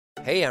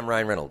Hey, I'm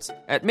Ryan Reynolds.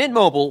 At Mint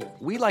Mobile,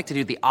 we like to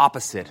do the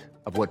opposite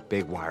of what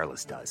Big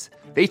Wireless does.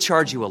 They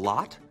charge you a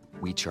lot,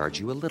 we charge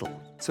you a little.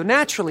 So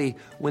naturally,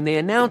 when they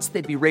announced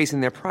they'd be raising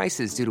their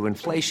prices due to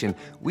inflation,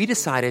 we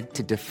decided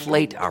to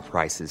deflate our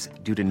prices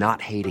due to not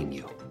hating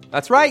you.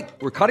 That's right.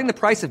 We're cutting the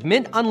price of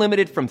Mint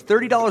Unlimited from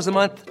 $30 a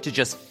month to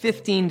just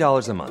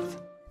 $15 a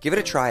month. Give it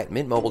a try at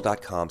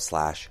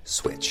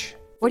mintmobile.com/switch.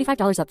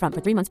 $45 up front for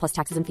 3 months plus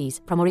taxes and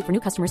fees. Promo rate for new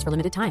customers for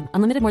limited time.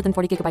 Unlimited more than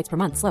 40 gigabytes per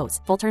month. Slows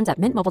full terms at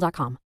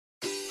mintmobile.com.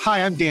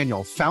 Hi, I'm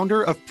Daniel,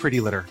 founder of Pretty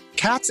Litter.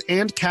 Cats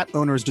and cat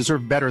owners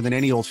deserve better than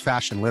any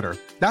old-fashioned litter.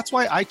 That's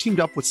why I teamed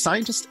up with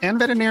scientists and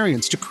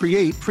veterinarians to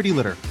create Pretty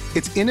Litter.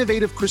 Its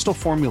innovative crystal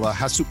formula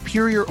has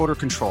superior odor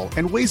control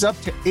and weighs up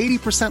to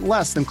 80%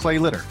 less than clay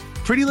litter.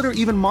 Pretty Litter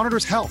even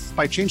monitors health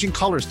by changing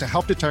colors to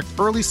help detect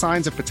early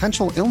signs of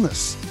potential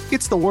illness.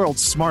 It's the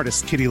world's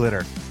smartest kitty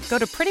litter. Go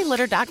to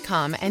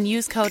prettylitter.com and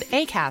use code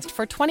ACAST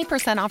for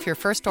 20% off your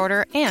first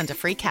order and a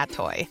free cat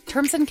toy.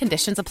 Terms and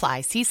conditions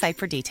apply. See site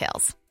for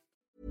details.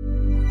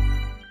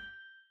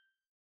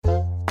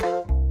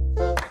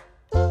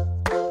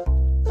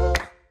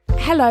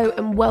 Hello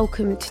and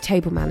welcome to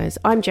Table Manners.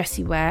 I'm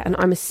Jessie Ware and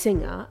I'm a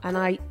singer, and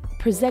I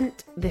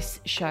present this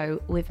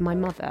show with my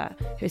mother,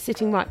 who is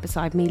sitting right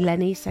beside me.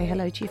 Lenny, say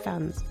hello to your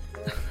fans.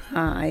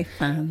 Hi,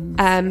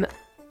 fans.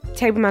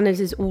 Table Manners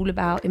is all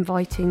about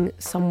inviting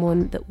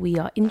someone that we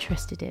are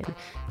interested in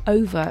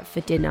over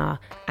for dinner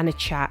and a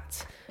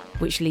chat,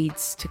 which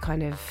leads to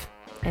kind of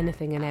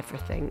anything and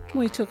everything.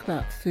 We talk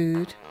about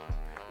food,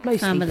 Mostly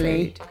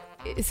family. food.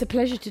 It's a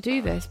pleasure to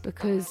do this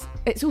because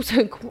it's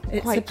also quite...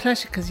 It's a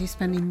pleasure because you're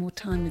spending more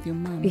time with your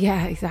mum.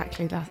 Yeah,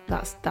 exactly.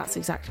 That's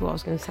exactly what I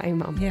was going to say,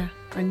 Mum. Yeah,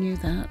 I knew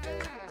that.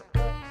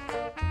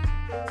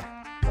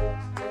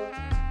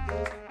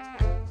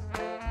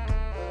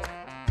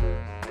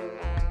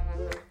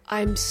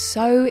 I'm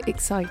so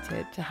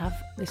excited to have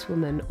this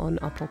woman on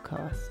our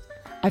podcast.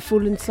 I've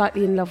fallen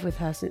slightly in love with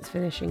her since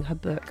finishing her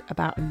book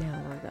about an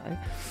hour ago.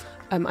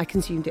 I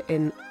consumed it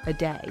in a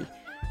day,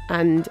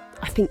 and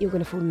I think you're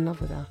going to fall in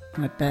love with her.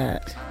 I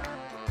bet.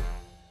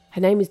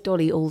 Her name is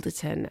Dolly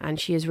Alderton, and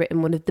she has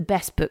written one of the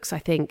best books, I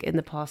think, in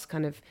the past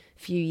kind of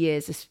few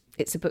years.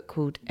 It's a book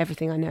called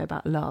Everything I Know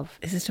About Love.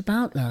 Is it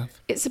about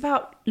love? It's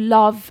about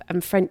love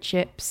and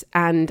friendships,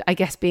 and I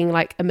guess being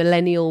like a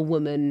millennial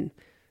woman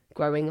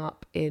growing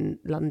up in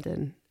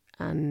London.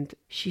 And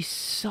she's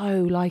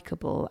so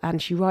likeable,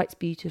 and she writes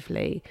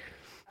beautifully.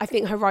 I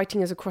think her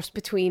writing is a cross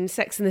between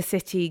Sex and the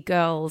City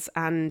girls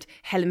and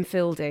Helen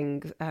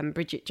Fielding,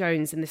 Bridget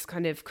Jones, and this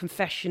kind of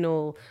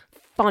confessional,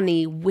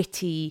 funny,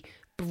 witty,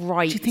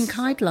 bright. Do you think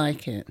I'd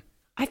like it?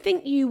 I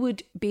think you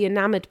would be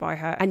enamoured by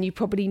her, and you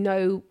probably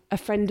know a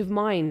friend of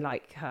mine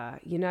like her,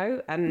 you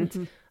know?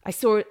 And I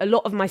saw a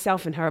lot of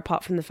myself in her,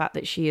 apart from the fact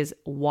that she is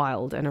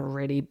wild and a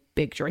really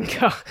big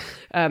drinker.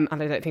 And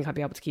I don't think I'd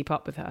be able to keep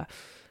up with her.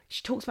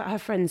 She talks about her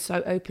friends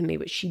so openly,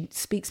 which she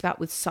speaks about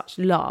with such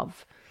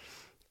love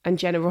and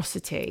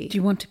generosity. Do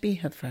you want to be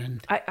her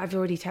friend? I've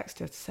already texted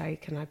her to say,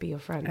 can I be your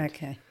friend?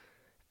 Okay.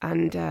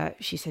 And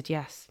she said,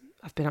 yes,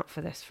 I've been up for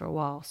this for a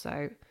while. So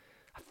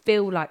I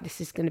feel like this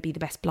is going to be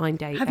the best blind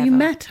date Have ever. you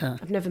met her?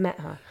 I've never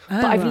met her.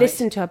 Oh, but I've right.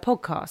 listened to her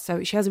podcast.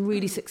 So she has a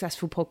really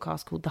successful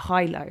podcast called The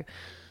High Low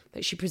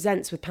that she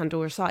presents with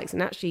Pandora Sykes.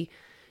 And actually,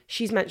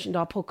 she's mentioned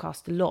our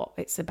podcast a lot.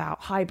 It's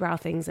about highbrow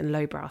things and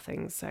lowbrow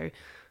things. So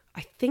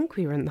I think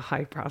we were in the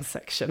highbrow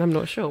section. I'm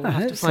not sure. We'll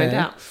have to find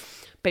out.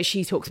 But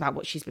she talks about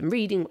what she's been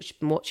reading, what she's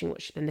been watching,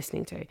 what she's been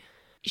listening to.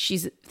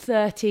 She's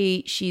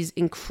 30. She's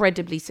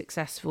incredibly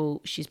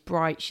successful. She's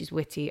bright. She's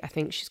witty. I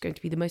think she's going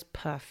to be the most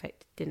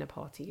perfect dinner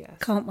party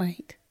guest. Can't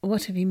wait.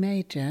 What have you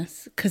made,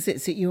 Jess? Because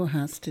it's at your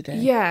house today.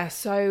 Yeah,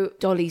 so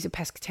Dolly's a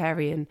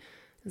pescatarian.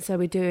 And so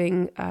we're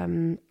doing,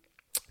 I'm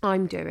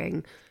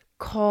doing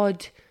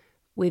cod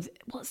with,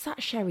 what's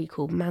that sherry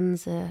called?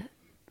 Manzanilla?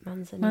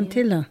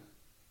 Manzilla.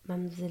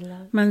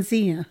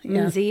 Manzia.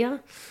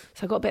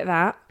 So I got a bit of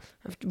that.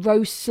 I've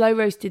slow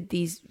roasted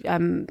these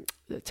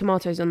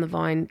tomatoes on the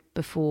vine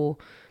before,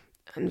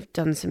 and I've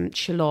done some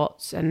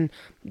shallots, and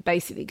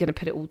basically going to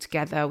put it all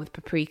together with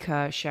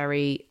paprika,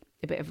 sherry,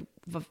 a bit of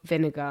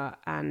vinegar,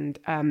 and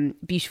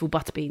beautiful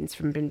butter beans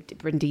from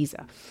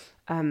Brindisa,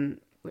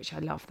 which I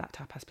love, that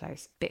tapas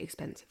place. Bit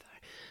expensive though.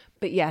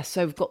 But yeah,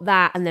 so we've got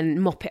that, and then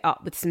mop it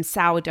up with some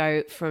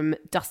sourdough from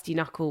Dusty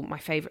Knuckle, my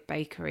favourite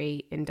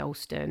bakery in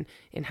Dalston,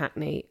 in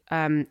Hackney.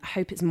 I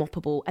hope it's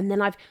moppable. And then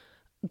I've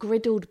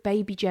griddled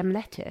baby gem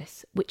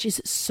lettuce, which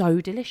is so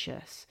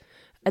delicious.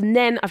 And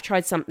then I've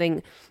tried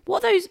something,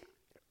 what are those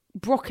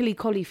broccoli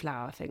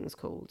cauliflower things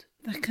called?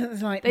 They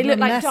look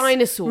like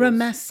dinosaurs.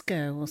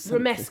 Romesco or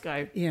something.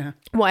 Romesco. Yeah.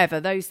 Whatever,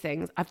 those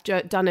things. I've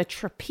done a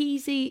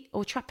trapanese, I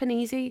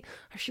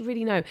should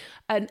really know,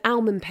 an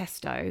almond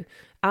tomato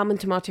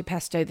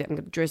pesto that I'm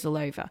going to drizzle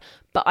over.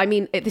 But I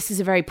mean, this is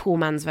a very poor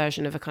man's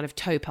version of a kind of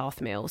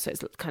towpath meal. So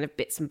it's kind of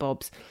bits and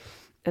bobs.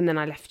 And then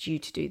I left you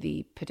to do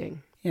the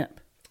pudding. Yep.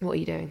 What are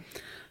you doing?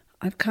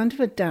 I've kind of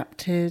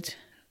adapted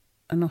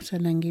an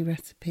ottolenghi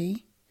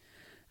recipe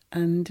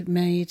and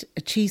made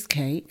a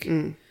cheesecake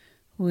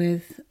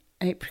with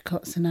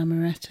apricots and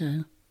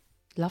amaretto.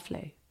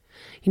 Lovely.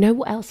 You know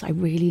what else I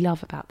really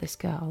love about this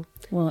girl?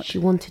 What? She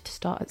wanted to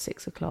start at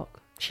 6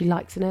 o'clock. She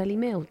likes an early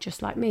meal,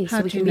 just like me, How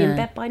so we do can you be know? in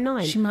bed by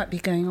 9. She might be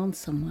going on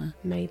somewhere.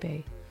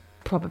 Maybe.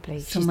 Probably.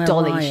 Somewhere she's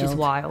Dolly, wild. she's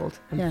wild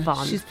and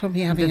fun. She's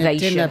probably having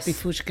vivacious. a dinner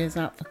before she goes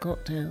out for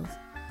cocktails.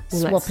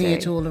 Well, let's Swapping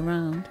it see. all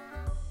around.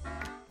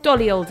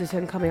 Dolly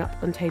Alderton coming up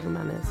on Table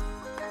Manners.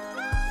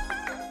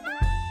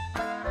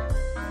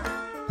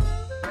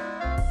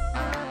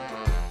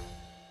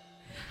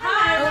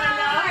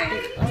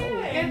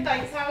 Good,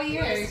 thanks. How are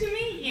you? Nice to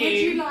meet you. Would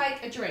you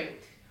like a drink?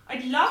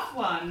 I'd love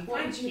one.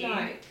 What Thank would you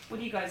like? What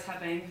are you guys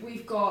having?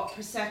 We've got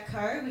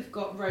Prosecco, we've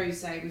got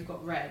Rosé, we've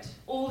got Red.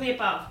 All the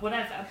above,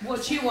 whatever.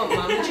 What do you want,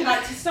 Mum? Would you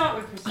like to start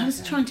with Prosecco? I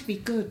was trying to be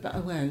good, but I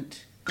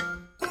won't.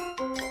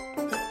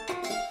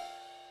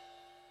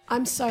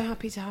 I'm so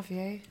happy to have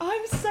you.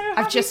 I'm so happy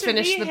I've just to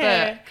finished be the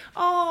here. book.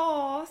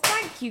 Oh,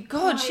 thank you.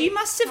 God, she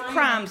must have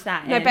crammed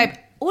that No, in. babe,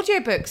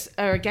 audiobooks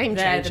are a game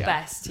They're changer. the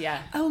best,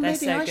 yeah. Oh, They're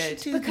maybe so I good. should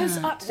do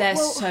Because that. They're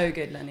well, so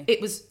good, Lenny.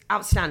 it was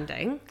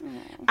outstanding,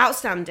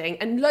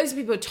 and loads of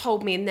people had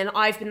told me, and then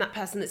I've been that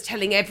person that's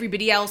telling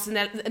everybody else, and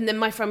then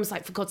my friend was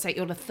like, for God's sake,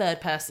 you're the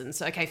third person,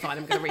 so okay, fine,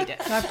 I'm going to read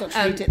it. So I've got to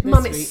read it this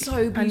Mum, week. it's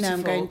so beautiful. I know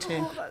I'm going to.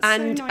 Oh, that's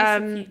and so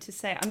nice of you to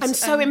say. I'm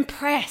so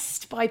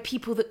impressed by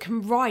people that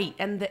can write,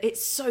 and that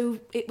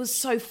it was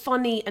so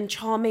funny and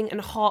charming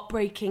and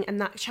heartbreaking, and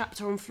that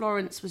chapter on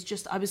Florence was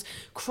just, I was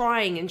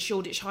crying in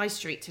Shoreditch High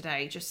Street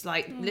today, just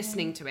like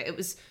listening to it. It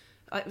was,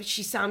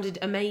 she sounded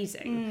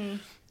amazing.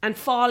 And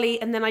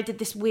Farley, and then I did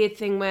this weird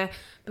thing where,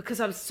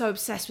 because I was so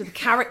obsessed with the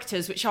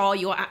characters, which are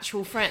your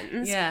actual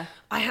friends, Yeah.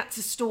 I had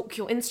to stalk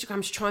your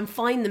Instagram to try and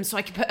find them so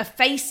I could put a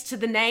face to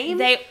the name.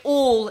 They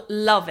all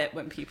love it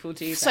when people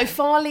do that. So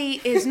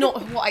Farley is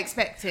not what I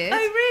expected. Oh,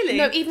 really?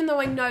 No, even though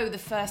I know the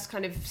first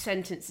kind of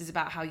sentence is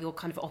about how you're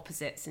kind of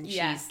opposites, and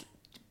Yeah. she's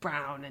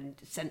brown and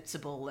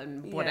sensible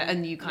and whatever, Yeah,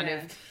 and you kind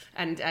yeah. of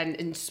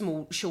and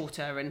small,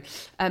 shorter,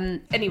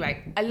 and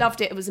anyway, I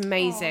loved it. It was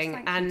amazing,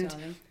 thank you, and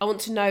darling. I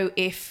want to know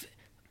if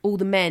all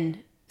the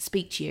men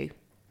speak to you.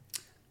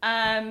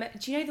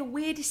 Do you know the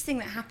weirdest thing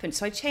that happened?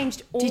 So I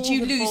changed all Did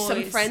you the lose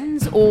some boys.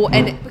 friends,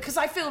 and because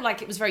I feel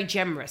like it was very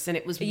generous and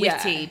it was witty,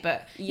 Yeah.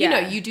 but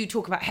Yeah. you do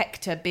talk about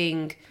Hector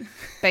being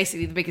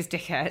basically the biggest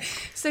dickhead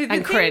So the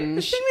and thing,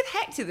 cringe. The thing with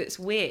Hector that's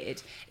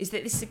weird is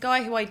that this is a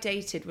guy who I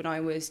dated when I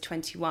was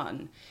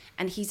 21,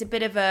 and he's a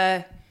bit of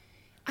a...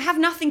 I have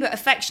nothing but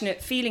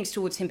affectionate feelings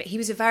towards him, but he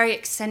was a very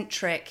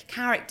eccentric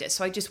character,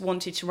 so I just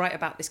wanted to write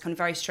about this kind of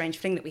very strange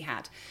thing that we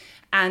had.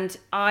 And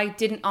I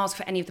didn't ask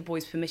for any of the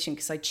boys' permission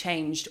because I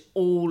changed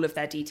all of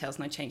their details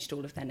and I changed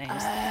all of their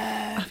names.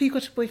 Have you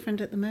got a boyfriend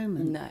at the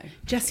moment? No.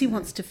 Jessie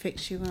wants to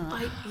fix you up.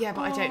 Yeah,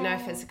 but I don't know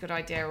if it's a good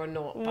idea or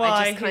not. But I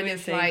Why? just kind Who of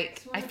is he?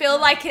 like, I feel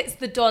like it's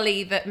the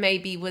Dolly that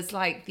maybe was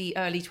like the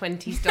early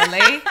 20s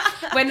Dolly.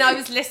 When I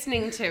was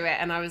listening to it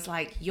and I was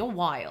like, you're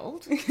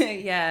wild.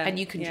 Yeah. And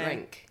you can yeah.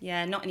 drink.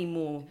 Yeah, not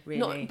anymore, really.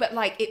 Not, but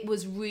like it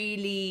was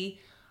really,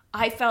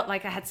 I felt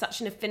like I had such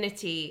an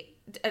affinity.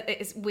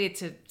 It's weird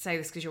to say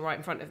this because you're right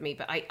in front of me,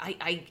 but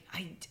I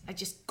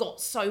just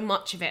got so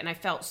much of it, and I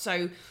felt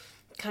so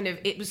kind of,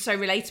 it was so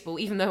relatable,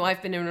 even though I've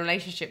been in a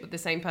relationship with the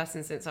same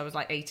person since I was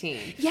like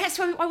 18. Yeah,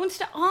 so I wanted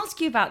to ask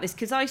you about this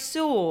because I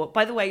saw,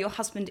 by the way, your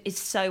husband is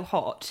so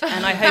hot,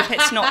 and I hope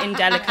it's not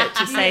indelicate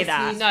to say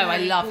that. No, I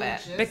love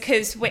it.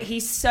 Because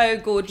he's so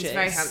gorgeous. He's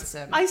very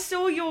handsome. I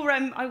saw your,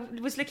 I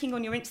was looking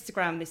on your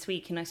Instagram this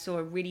week and I saw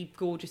a really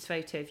gorgeous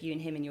photo of you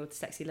and him in your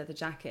sexy leather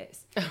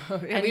jackets.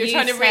 And And we were you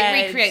trying to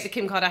said- recreate the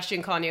Kim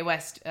Kardashian Kanye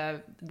West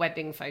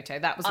wedding photo.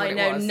 That was what I it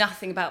know was.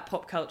 nothing about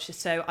pop culture,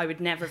 so I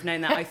would never have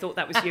known that. I thought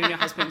that was you and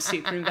your husband,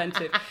 super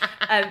inventive.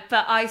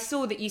 But I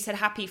saw that you said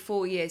happy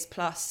 4 years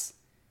plus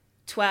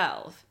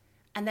 12.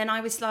 And then I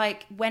was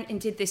like, went and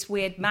did this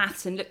weird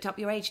maths and looked up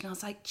your age, and I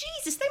was like,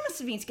 Jesus, they must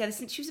have been together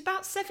since she was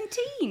about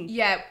 17.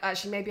 Yeah,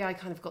 actually, maybe I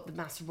kind of got the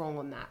maths wrong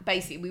on that.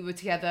 Basically, we were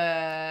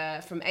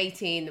together from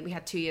 18, we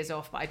had 2 years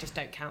off, but I just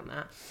don't count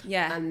that.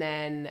 Yeah. And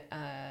then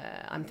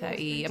I'm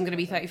 30, I'm going to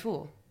be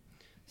 34.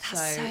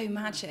 That's so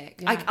magic.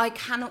 Yeah. I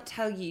cannot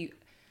tell you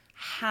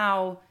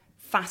how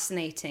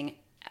fascinating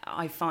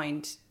I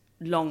find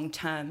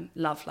long-term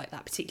love like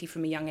that, particularly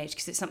from a young age,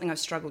 because it's something I've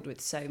struggled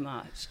with so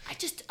much. I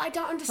don't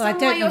Well, I understand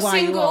don't why know you're why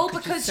you single, are,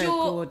 because you're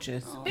you're... so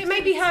gorgeous. It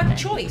may be her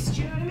choice,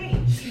 do you know what I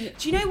mean?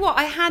 Do you know what?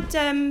 I had...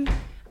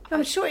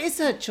 I'm sure it's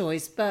her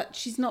choice, but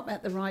she's not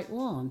met the right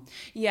one.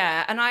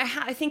 Yeah, and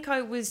I think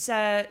I was...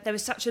 there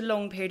was such a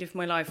long period of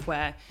my life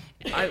where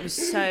I was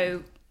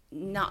so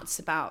nuts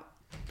about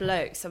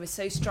blokes. I was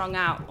so strung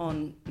out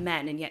on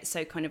men and yet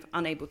so kind of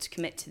unable to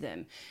commit to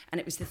them. And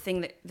it was the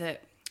thing that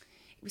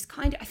it was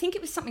kind of... I think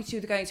it was something to do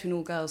with going to an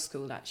all-girls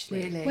school,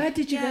 actually. Really? Where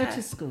did you Yeah. go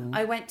to school?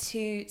 I went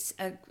to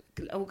an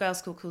all-girls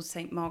school called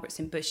St Margaret's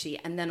in Bushey,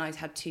 and then I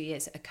had 2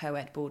 years at a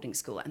co-ed boarding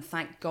school, and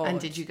thank God. And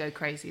did you go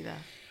crazy there?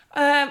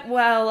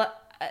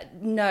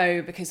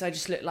 No, because I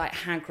just looked like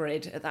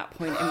Hagrid at that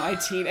point in my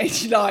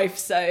teenage life,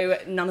 so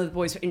none of the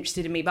boys were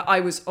interested in me, but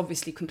I was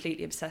obviously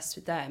completely obsessed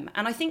with them.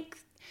 And I think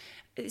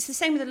it's the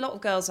same with a lot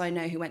of girls I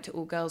know who went to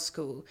all-girls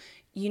school.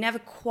 you never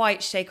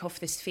quite shake off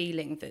this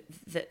feeling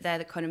that they're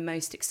the kind of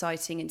most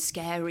exciting and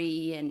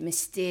scary and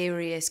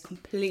mysterious,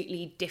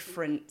 completely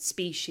different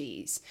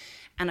species.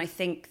 And I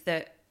think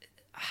that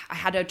I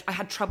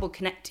had trouble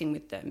connecting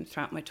with them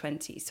throughout my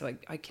 20s. So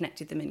I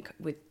connected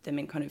with them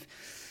in kind of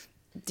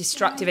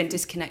destructive and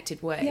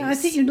disconnected ways. Yeah, I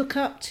think you look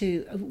up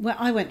to... Well,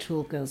 I went to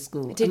all-girls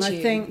school. Did and you?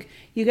 I think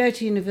you go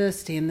to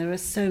university and there are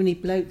so many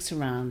blokes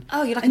around.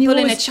 Oh, you're like and a bull in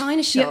a always-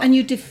 china shop. Yeah, and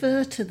you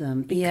defer to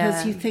them because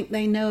Yeah. you think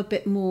they know a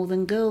bit more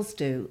than girls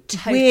do.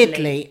 Totally.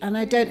 Weirdly. And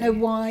I don't know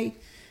why.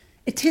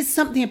 It is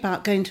something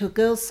about going to a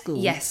girls' school.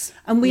 Yes.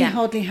 And we Yeah.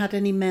 hardly had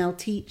any male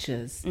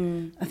teachers.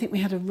 I think we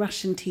had a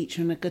Russian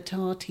teacher and a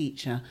guitar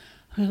teacher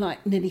who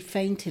like nearly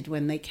fainted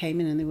when they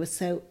came in, and they were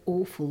so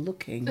awful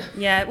looking.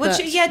 Yeah, well,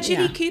 But,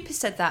 Julie Cooper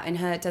said that in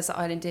her Desert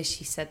Island Dish.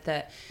 She said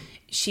that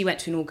she went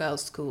to an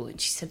all-girls school, and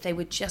she said they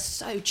were just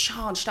so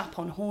charged up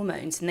on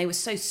hormones, and they were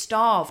so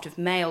starved of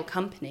male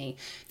company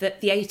that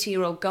the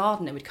 80-year-old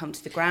gardener would come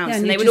to the grounds, Yeah,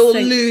 and and they you would just all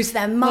think, lose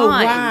their "Oh,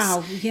 minds.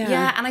 wow, yeah."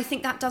 Yeah, and I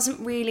think that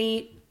doesn't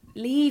really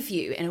leave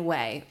you in a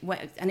way,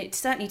 and it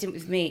certainly didn't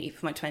with me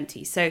for my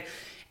 20s. So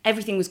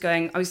everything was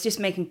going, I was just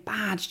making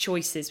bad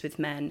choices with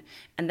men.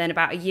 And then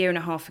about a year and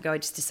a half ago, I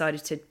just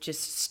decided to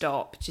just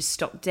stop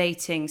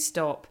dating,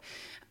 stop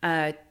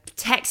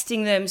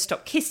texting them,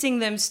 stop kissing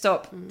them,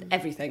 stop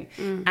everything.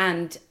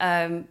 And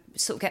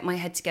sort of get my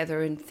head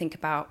together and think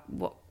about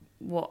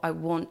what I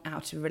want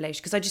out of a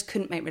relationship. Because I just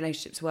couldn't make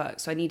relationships work.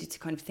 So I needed to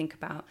kind of think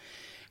about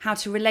how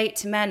to relate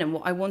to men and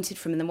what I wanted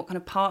from them, and what kind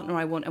of partner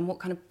I want and what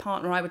kind of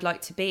partner I would like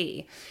to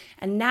be.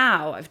 And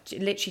now I've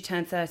literally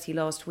turned 30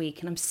 last week,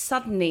 and I'm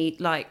suddenly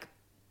like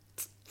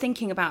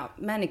thinking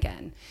about men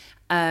again.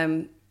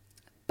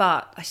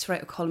 But I just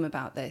wrote a column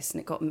about this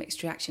and it got a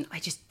mixed reaction. I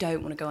just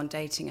don't want to go on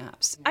dating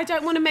apps. I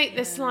don't want to make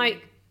this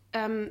like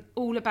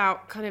all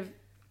about kind of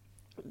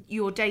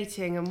your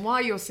dating and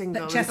why you're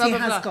single. But and Jessie blah, blah,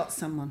 has blah. got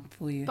someone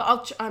for you.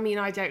 But I mean,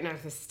 I don't know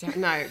if this is...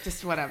 No,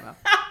 just whatever.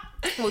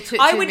 Well,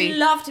 I would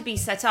love to be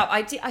set up.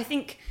 I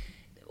think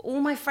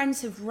all my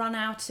friends have run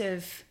out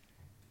of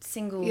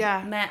single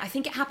men. I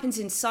think it happens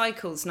in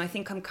cycles, and I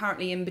think I'm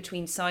currently in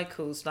between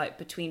cycles, like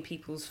between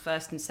people's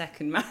first and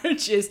second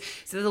marriages.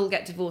 So they'll all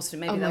get divorced and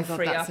maybe they'll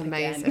free up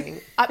amazing.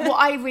 again. What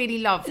I really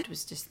loved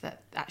was just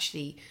that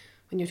actually,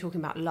 when you're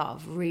talking about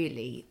love,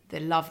 really, the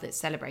love that's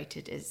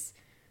celebrated is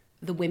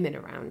the women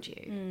around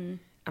you.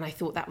 And I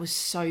thought that was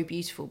so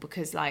beautiful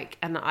because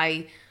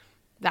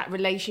that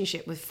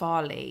relationship with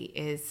Farley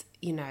is,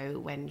 you know,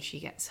 when she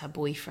gets her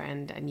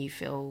boyfriend and you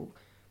feel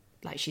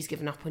like she's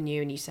given up on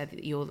you, and you said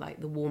that you're like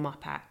the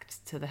warm-up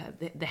act to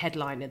the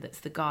headliner that's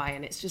the guy,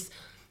 and it's just,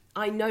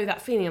 I know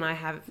that feeling, and I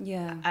have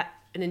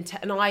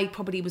and I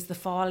probably was the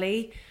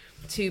Farley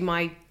to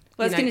my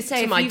Well, I was going to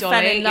say, if you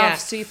fell in love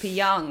super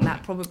young,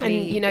 that probably...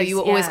 And, you know, you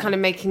were always kind of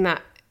making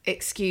that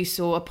excuse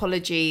or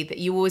apology that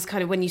you always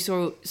kind of, when you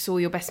saw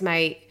your best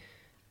mate,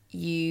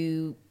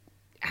 you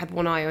had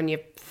one eye on your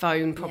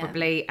phone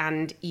probably,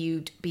 and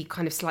you'd be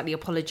kind of slightly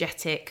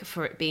apologetic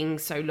for it being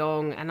so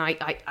long. And I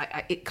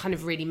it kind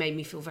of really made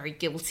me feel very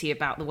guilty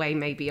about the way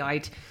maybe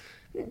I'd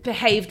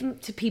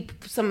behaved to people,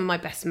 some of my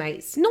best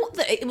mates. Not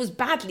that it was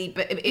badly,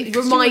 but it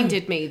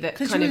reminded me that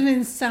because kind you've of... been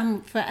in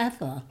Sam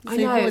forever. I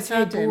know, it's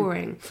very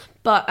boring.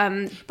 But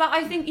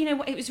I think, you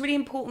know, it was really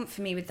important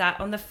for me with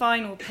that. On the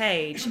final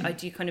page, I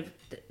do kind of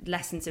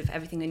lessons of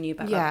everything I knew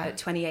about love at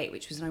 28,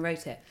 which was when I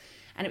wrote it.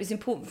 And it was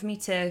important for me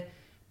to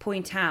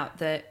point out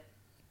that,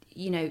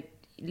 you know,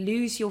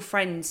 lose your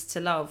friends to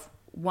love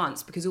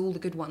once because all the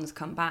good ones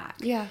come back.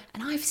 Yeah.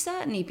 And I've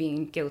certainly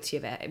been guilty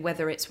of it,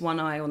 whether it's one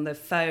eye on the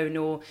phone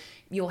or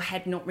your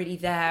head not really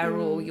there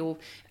or you're,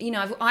 you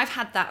know, I've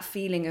had that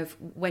feeling of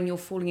when you're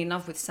falling in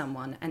love with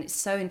someone and it's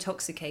so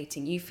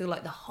intoxicating, you feel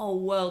like the whole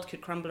world could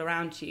crumble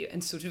around you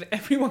and sort of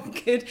everyone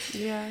could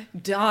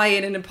die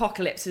in an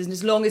apocalypse, and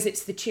as long as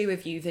it's the two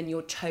of you, then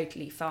you're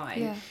totally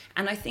fine. Yeah.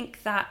 And I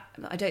think that,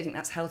 I don't think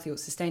that's healthy or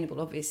sustainable,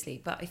 obviously,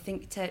 but I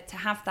think to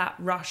have that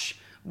rush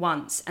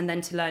once and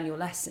then to learn your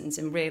lessons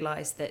and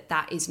realise that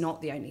that is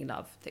not the only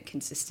love that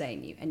can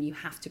sustain you, and you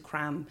have to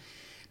cram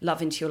love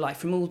into your life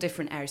from all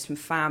different areas, from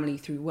family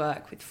through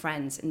work with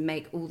friends, and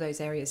make all those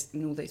areas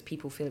and all those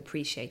people feel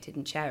appreciated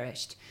and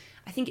cherished.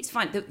 I think it's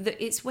fine.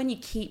 It's when you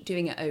keep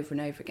doing it over and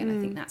over again, I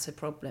think that's a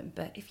problem.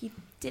 But if you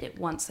did it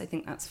once, I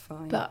think that's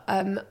fine. But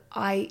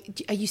are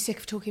you sick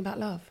of talking about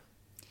love?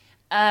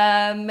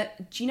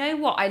 Do you know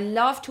what? I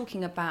love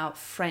talking about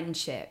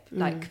friendship,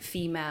 like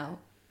female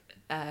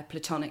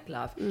platonic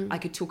love. I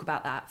could talk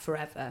about that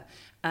forever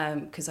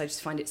because I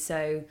just find it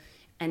so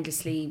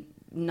endlessly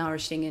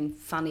nourishing and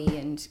funny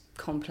and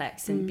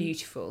complex and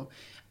beautiful.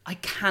 I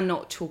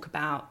cannot talk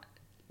about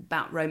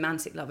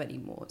romantic love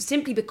anymore,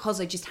 simply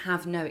because I just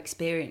have no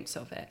experience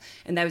of it.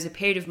 And there was a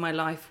period of my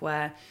life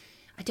where,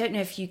 I don't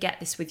know if you get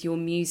this with your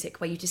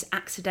music, where you just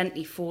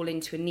accidentally fall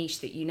into a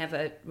niche that you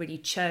never really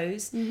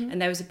chose.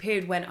 And there was a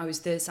period when I was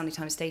the Sunday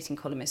Times dating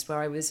columnist where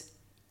I was,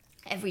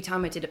 every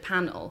time I did a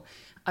panel,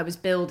 I was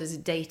billed as a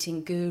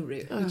dating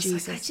guru. And I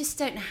was like, I just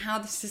don't know how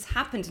this has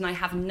happened, and I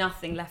have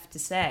nothing left to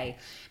say.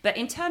 But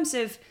in terms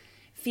of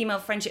female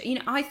friendship. You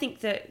know, I think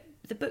that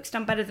the book's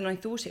done better than I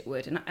thought it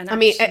would. And I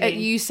mean, actually,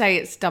 you say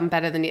it's done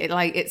better than it.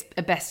 Like, it's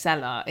a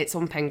bestseller. It's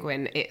on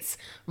Penguin. It's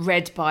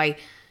read by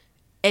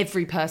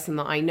every person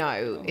that I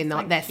know in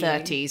like their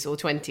 30s or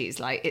 20s.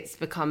 Like, it's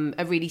become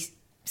a really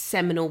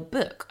seminal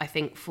book, I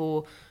think,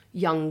 for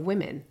young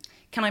women.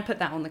 Can I put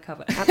that on the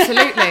cover?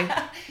 Absolutely.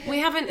 We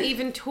haven't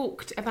even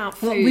talked about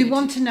food. Well, we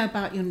want to know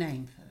about your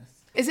name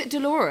first. Is it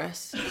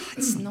Dolores?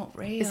 It's not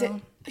real. Is it?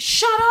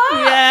 Shut up!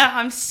 Yeah,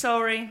 I'm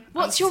sorry.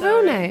 What's I'm your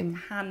real sorry.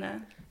 name?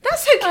 Hannah.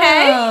 That's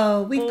okay.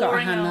 Oh, we've got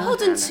Boring Hannah. old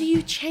Hold on, Hannah. so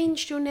you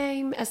changed your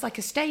name as like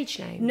a stage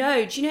name?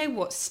 No, do you know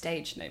what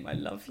stage name I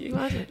love you?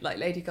 What? Like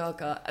Lady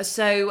Gaga.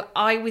 So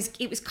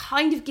it was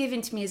kind of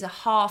given to me as a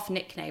half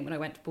nickname when I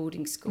went to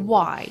boarding school.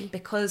 Why?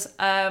 Because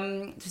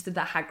just the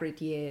Hagrid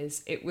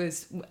years,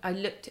 I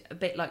looked a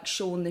bit like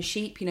Shaun the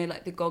sheep, you know,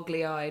 like the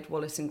goggly-eyed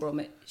Wallace and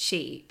Gromit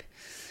sheep.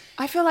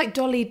 I feel like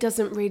Dolly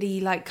doesn't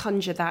really like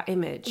conjure that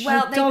image.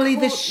 Well, they Dolly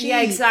the called- sheep.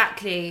 Yeah,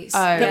 exactly.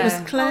 That was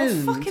Yeah.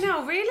 cloned. Oh, fucking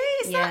hell,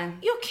 really? Is Yeah. that...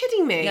 You're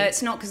kidding me? No,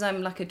 it's not because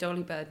I'm like a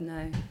dolly bird,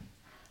 no.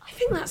 I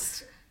think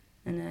that's...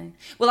 I know.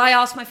 Well, I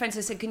asked my friends,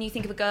 I said, can you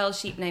think of a girl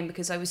sheep name?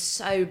 Because I was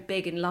so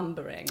big and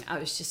lumbering. I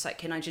was just like,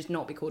 can I just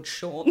not be called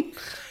Sean?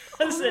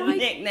 As a my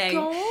nickname.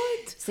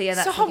 God. So yeah,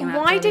 that's So how came out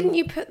why Dolly. didn't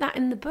you put that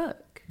in the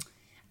book?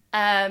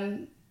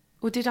 No,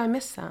 Or did I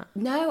miss that?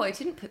 I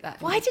didn't put that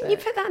in Why the didn't you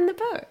book. put that in the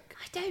book?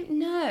 I don't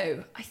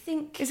know. I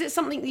think... Is it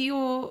something that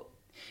you're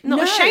not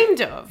No.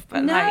 ashamed of?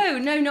 But No,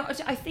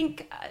 not... I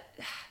think...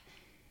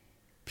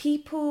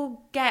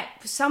 people get...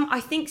 I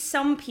think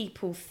some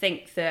people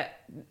think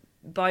that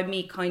by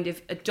me kind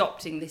of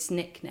adopting this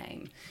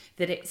nickname,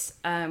 that it's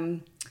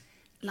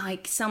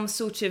like some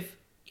sort of...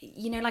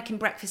 You know, like in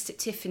Breakfast at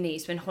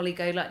Tiffany's, when Holly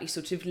Golightly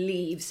sort of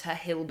leaves her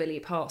hillbilly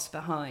past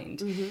behind,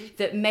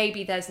 that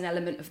maybe there's an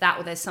element of that,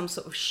 or there's some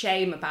sort of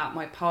shame about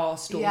my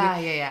past. Or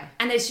Yeah.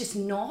 And there's just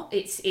not.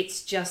 It's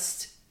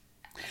just...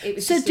 It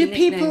was So just a do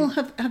nickname. people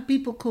have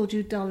people called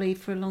you Dolly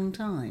for a long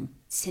time?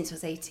 Since I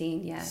was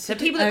 18, yeah. So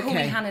people that call me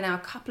Okay. Hannah now, a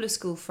couple of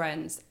school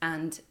friends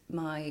and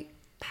my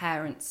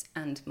parents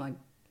and my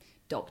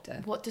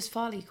doctor. What does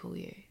Farley call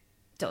you?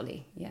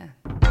 Dolly, yeah.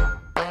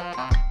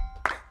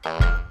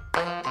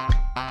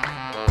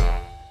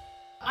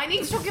 I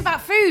need to talk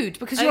about food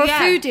because Oh, you're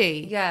yeah. a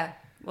foodie. Yeah.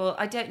 Well,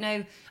 I don't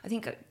know. I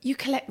think, You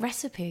collect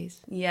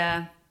recipes.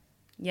 yeah.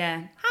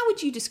 How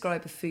would you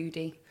describe a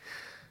foodie?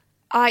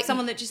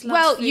 Someone that just loves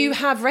Well, food? you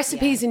have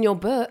recipes in your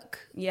book.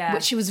 Yeah.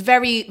 Which was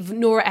very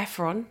Nora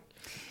Ephron.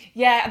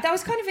 Yeah, that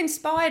was kind of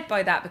inspired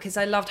by that because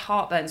I loved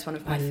Heartburn's one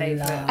of my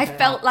favourite. I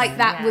felt like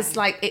that Yeah. was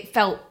like, it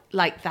felt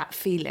like that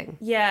feeling.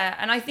 Yeah,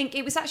 and I think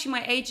it was actually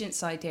my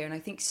agent's idea, and I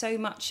think so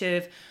much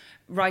of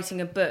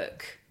writing a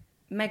book,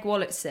 Meg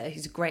Wolitzer,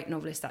 who's a great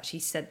novelist, actually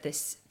said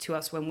this to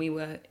us when we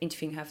were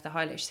interviewing her for the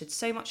Highlight. She said,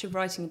 so much of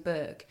writing a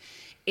book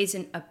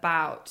isn't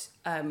about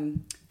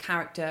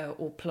character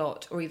or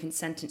plot or even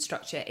sentence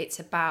structure. It's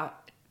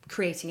about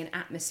creating an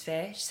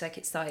atmosphere. She's like,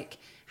 it's like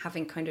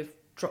having kind of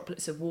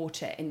droplets of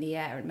water in the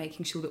air and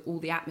making sure that all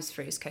the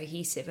atmosphere is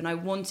cohesive. And I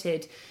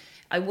wanted,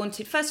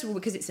 first of all,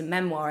 because it's a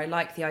memoir, I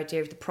like the idea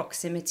of the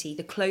proximity,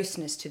 the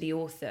closeness to the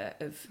author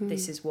of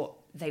this is what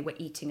they were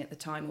eating at the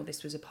time, or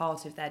this was a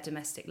part of their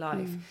domestic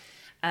life.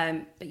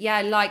 But yeah,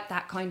 I like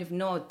that kind of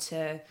nod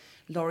to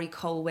Laurie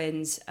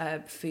Colwyn's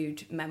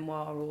food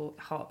memoir, or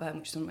Heartburn,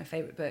 which is one of my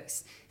favourite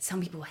books.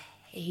 Some people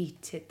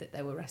hated that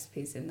there were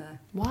recipes in there.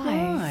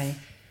 Why?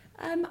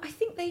 I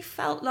think they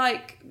felt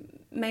like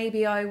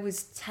maybe I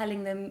was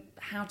telling them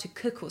how to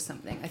cook or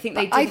something. I think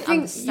they didn't I think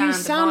understand you the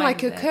sound vibe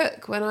like a of it.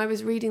 cook when I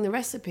was reading the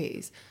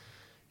recipes.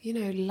 You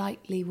know,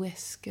 lightly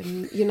whisk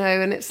and, you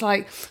know, and it's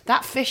like,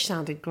 that fish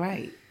sounded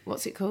great.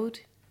 What's it called?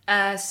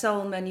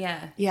 Solomon,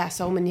 yeah. Yeah,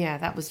 salmon, yeah.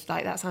 That was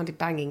like, that sounded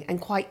banging and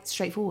quite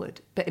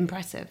straightforward, but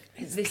impressive.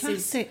 This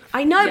Classic.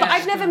 I know, but Yeah.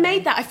 I've never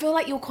made that. I feel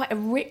like you're quite a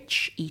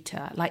rich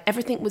eater. Like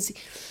everything was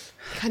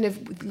kind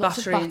of with lots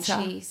buttery of butter.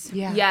 and cheese.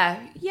 Yeah.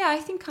 Yeah, I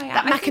think I am.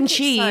 That I mac think and it's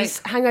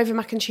cheese, like- hangover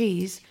mac and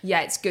cheese.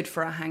 yeah, it's good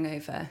for a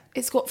hangover.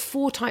 It's got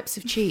 4 types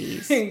of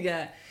cheese.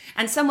 Yeah.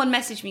 And someone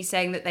messaged me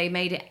saying that they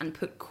made it and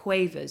put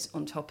quavers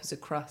on top as a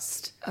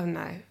crust. Oh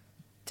no.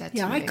 Dead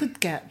Yeah, to I me. could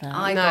get that.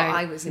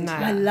 I was into no.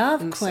 that. I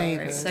love I'm sorry,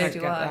 quavers. So don't do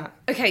get I. that.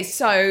 Okay,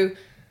 so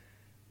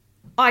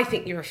I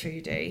think you're a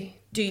foodie.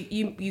 Do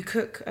you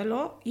cook a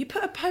lot? You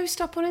put a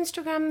post up on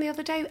Instagram the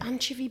other day,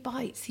 anchovy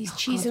bites. These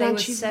cheese and they were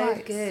anchovy so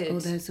bites. good. Oh,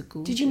 those are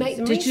gorgeous. Did you make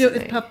them Did you do it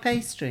with recently? puff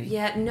pastry?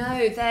 Yeah,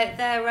 no,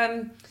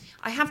 they're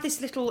I have this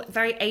little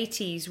very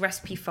 80s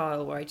recipe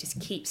file where I just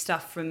keep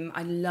stuff from,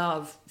 I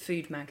love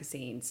food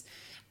magazines.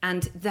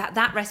 And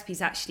that recipe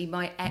is actually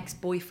my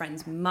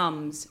ex-boyfriend's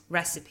mum's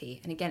recipe.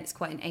 And again, it's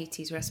quite an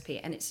 80s recipe.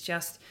 And it's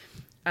just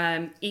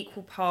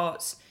equal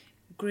parts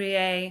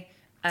Gruyere,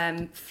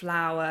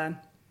 flour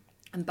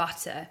and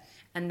butter,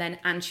 and then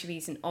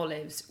anchovies and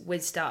olives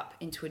whizzed up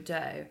into a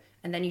dough.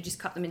 and then you just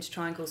cut them into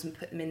triangles and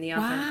put them in the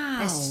oven.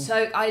 Wow.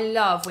 I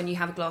love when you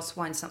have a glass of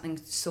wine, something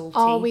salty.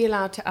 Are we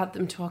allowed to add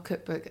them to our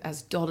cookbook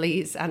as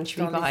Dolly's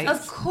anchovy bites?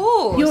 Of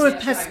course. You're a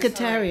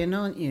pescatarian,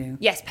 aren't you?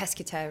 Yes,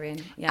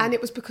 pescatarian. Yeah. And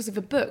it was because of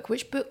a book.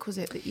 Which book was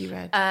it that you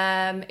read?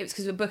 It was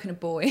because of a book and a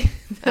boy.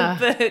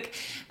 The book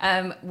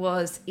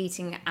was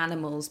Eating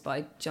Animals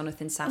by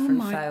Jonathan Safran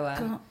Foer.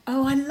 God.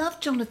 Oh, I love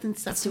Jonathan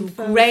Safran It's a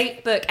Foer.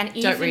 great book. And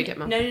Don't read it,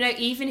 Mum. No.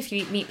 Even if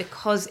you eat meat,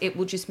 because it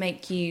will just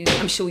make you...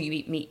 I'm sure you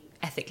eat meat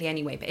ethically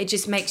anyway, but it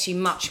just makes you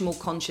much more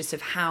conscious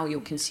of how you're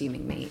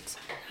consuming meat.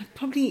 I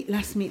probably eat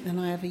less meat than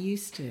I ever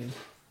used to.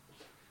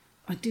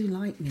 I do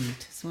like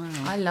meat as well.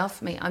 I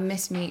love meat. I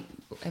miss meat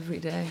every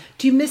day.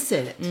 Do you miss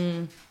it?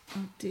 Oh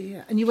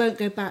dear. And you won't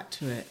go back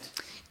to it?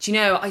 Do you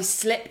know, I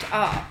slipped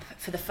up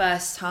for the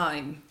first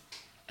time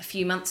a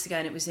few months ago,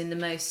 and it was in the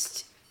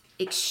most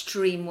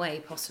extreme way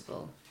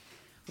possible,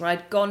 where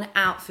I'd gone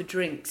out for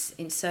drinks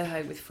in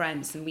Soho with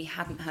friends and we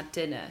hadn't had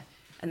dinner,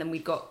 and then we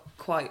got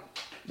quite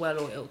well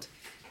oiled,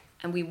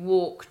 and I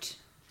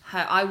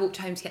walked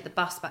home to get the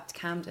bus back to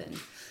Camden,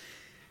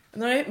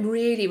 and I don't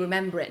really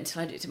remember it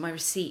until I looked at my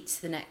receipts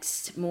the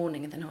next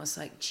morning, and then I was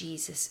like,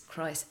 Jesus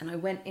Christ. And I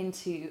went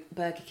into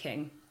Burger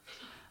King.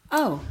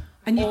 Oh,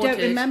 and you don't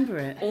remember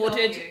it?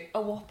 Ordered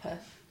a Whopper.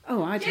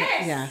 Oh, I don't.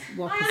 Yeah.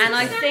 Whoppers. And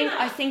I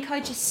think I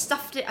just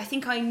stuffed it. I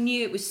think I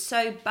knew it was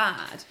so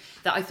bad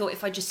that I thought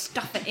if I just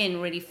stuff it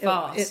in really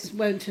fast, it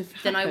won't have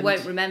happened. then I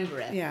won't remember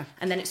it. Yeah.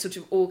 And then it sort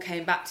of all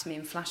came back to me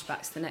in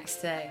flashbacks the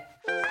next day.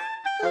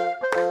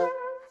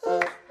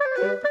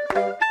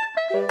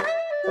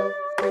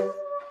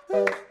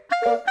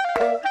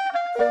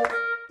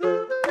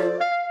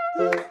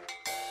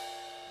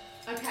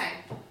 Okay.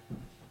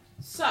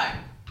 So,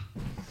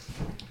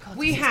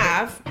 we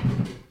have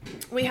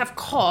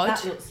cod.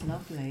 That looks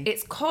lovely.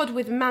 It's cod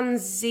with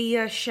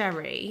Manzia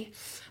sherry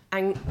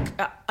and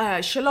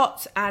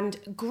shallots and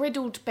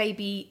griddled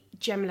baby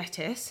gem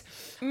lettuce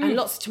and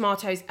lots of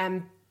tomatoes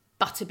and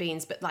butter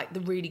beans, but like the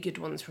really good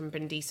ones from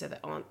Brindisa that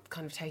aren't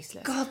kind of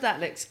tasteless. God, that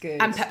looks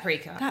good. And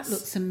paprika. That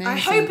looks amazing. I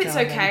hope it's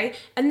darling. okay.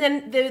 And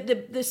then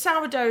the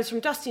sourdough is from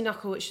Dusty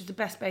Knuckle, which is the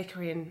best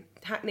bakery in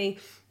Hackney.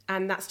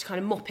 And that's to kind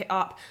of mop it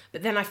up.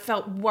 But then I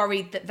felt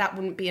worried that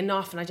wouldn't be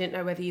enough, and I didn't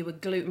know whether you were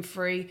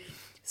gluten-free.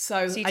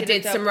 So you I did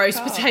did a some double roast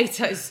carb.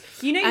 potatoes.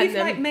 You know, And you've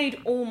then- like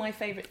made all my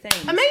favourite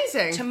things.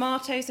 Amazing.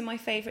 Tomatoes are my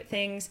favourite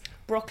things.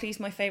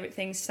 Broccoli's my favourite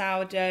thing.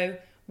 Sourdough,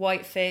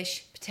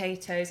 whitefish,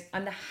 potatoes.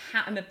 I'm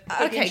a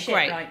big in shit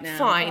great, right now.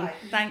 fine. Right,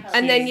 thank you.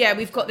 And then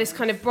we've got this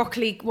kind of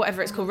broccoli,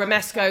 whatever it's called,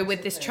 romesco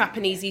with this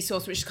trapanese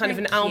sauce, which is kind of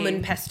an Thank you.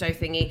 almond pesto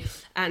thingy.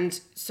 And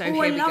so Oh,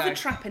 here I we love go. a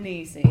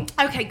trapanese.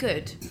 Okay,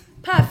 good,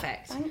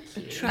 perfect. Thank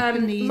you.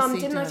 Trapanese, Mum,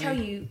 didn't I darling. tell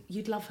you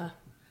you'd love her?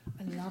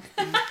 I love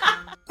them.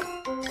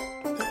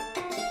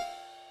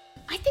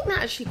 I think that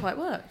actually quite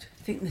worked.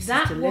 I think this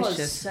That is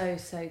delicious.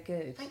 was so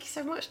good. Thank you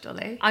so much,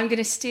 Dolly. I'm going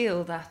to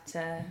steal that.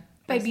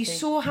 Babe, you recipe.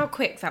 saw how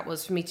quick that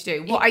was for me to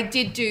do. What I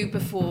did do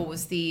before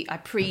was I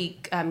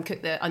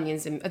pre-cooked the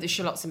onions and the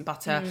shallots in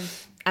butter,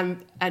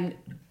 and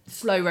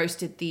slow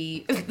roasted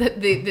the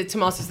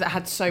tomatoes that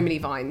had so many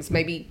vines.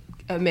 Maybe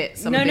omit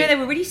some. No, of it. they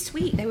were really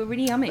sweet. They were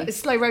really yummy.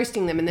 Slow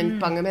roasting them and then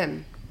bung them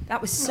in. That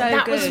was so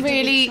that good. was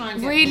really, try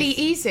and get really this?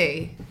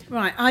 easy.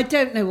 Right, I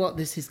don't know what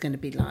this is going to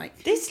be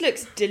like. This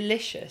looks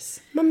delicious.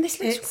 Mum, this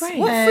looks It's- great.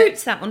 What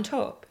fruit's that on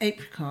top?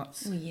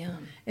 Apricots. Oh,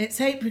 yum. It's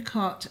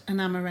apricot and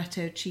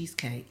amaretto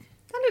cheesecake.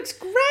 That looks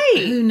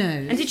great. Who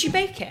knows? And did you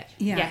bake it?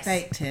 Yeah, Yes. I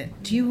baked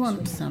it. Do you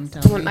want some, I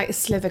darling? want like a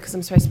sliver because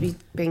I'm supposed to be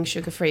being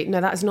sugar-free. No,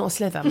 that is not a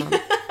sliver, Mum.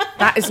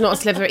 That is not a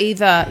sliver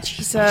either.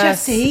 Jesus.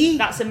 Jessie.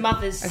 That's a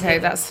mother's. Okay,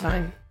 that's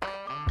fine.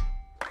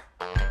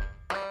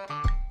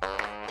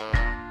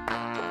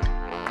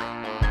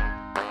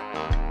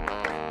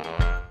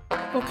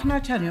 Well, can I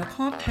tell you, I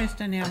can't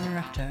taste any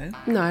amaretto,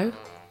 No,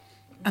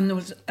 and there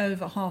was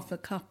over half a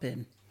cup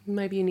in.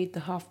 maybe you need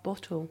the half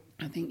bottle.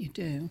 I think you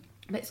do.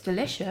 It's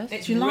delicious.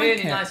 It's Do you like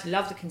really it? nice.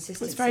 Love the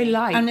consistency. It's very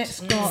light. And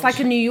it's got- like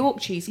a New York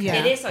cheesecake. Yeah.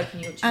 It is like a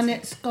New York cheesecake. And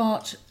it's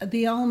got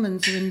the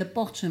almonds are in the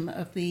bottom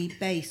of the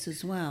base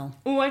as well.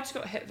 Oh, I just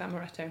got a hit of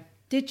amaretto.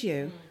 Did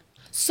you?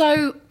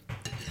 So,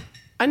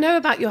 I know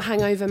about your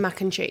hangover mac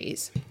and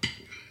cheese,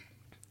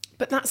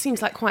 but that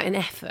seems like quite an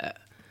effort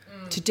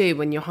to do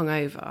when you're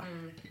hungover.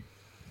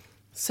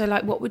 So,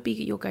 like, what would be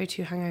your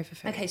go-to hangover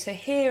food? Okay, so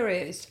here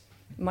is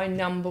my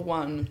number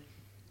one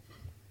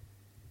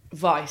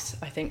vice,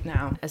 I think,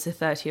 now, as a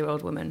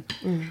 30-year-old woman.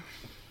 And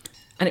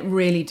it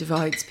really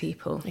divides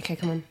people. Okay,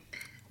 come on.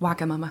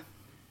 Wagamama.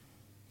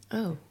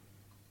 Oh.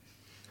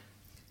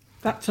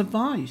 That's a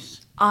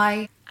vice.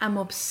 I am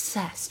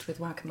obsessed with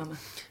Wagamama.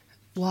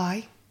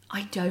 Why?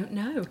 I don't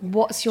know.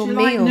 What's your Do you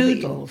meal? like that you-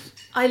 noodles?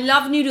 I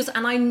love noodles,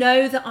 and I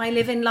know that I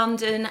live in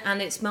London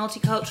and it's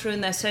multicultural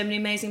and there's so many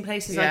amazing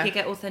places I Yeah. could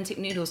get authentic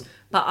noodles,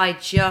 but I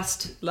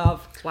just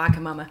love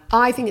Wagamama.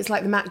 I think it's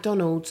like the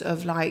McDonald's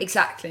of, like,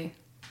 Exactly.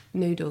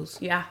 noodles.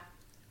 Yeah.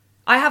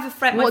 I have a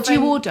friend... What do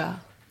you order?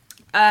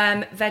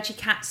 Veggie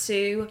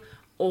katsu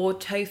or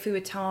tofu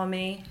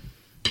atami.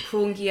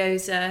 prawn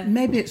gyoza.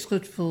 Maybe it's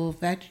good for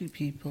veggie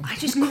people. I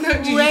just Did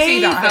crave you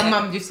see that? Her it.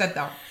 mum just said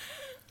that.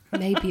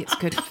 Maybe it's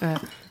good for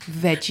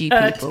veggie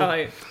people.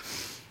 Type.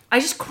 I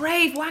just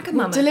crave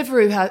Wagamama.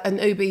 Deliveroo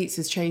and Uber Eats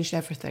has changed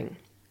everything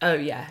Oh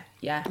yeah.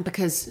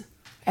 because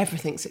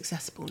everything's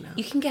accessible now.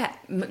 You can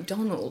get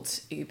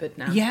McDonald's Ubered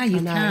now. Yeah,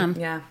 you know. can.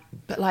 Yeah.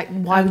 But like,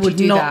 why I would would you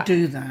do not that?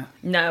 do that.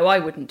 No, I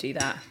wouldn't do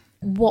that.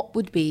 What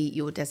would be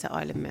your desert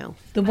island meal?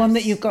 The one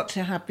that you've got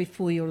to have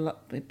before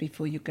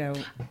you go.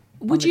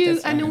 Would on a you?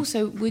 desert And island.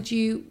 also, would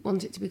you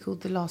want it to be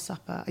called the Last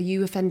Supper? Are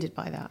you offended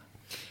by that?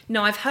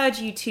 No, I've heard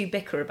you two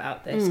bicker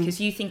about this because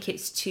you think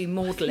it's too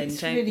maudlin,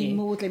 It's don't really you?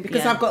 maudlin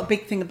because Yeah. I've got a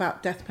big thing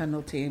about death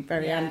penalty and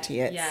very Yeah, anti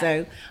it. yeah.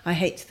 So I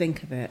hate to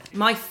think of it.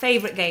 My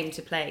favourite game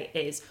to play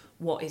is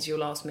What is Your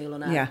Last Meal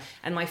on Earth? Yeah.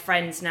 And my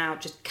friends now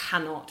just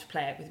cannot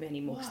play it with me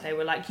anymore because they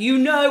were like, you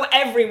know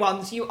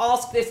everyone's, you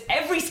ask this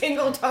every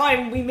single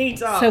time we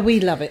meet up. So we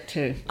love it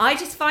too. I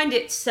just find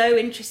it so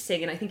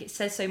interesting and I think it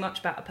says so much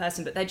about a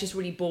person, but they're just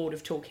really bored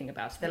of talking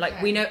about it. They're like,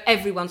 we know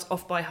everyone's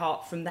off by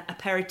heart from the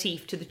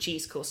aperitif to the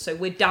cheese course, so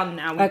we're done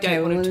now. We Okay,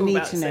 don't want well, to we talk need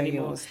about to this know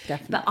anymore. yours,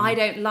 definitely. But I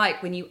don't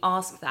like when you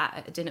ask that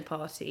at a dinner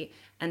party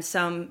and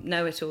some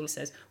know-it-all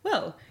says,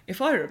 well,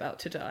 if I were about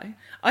to die,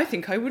 I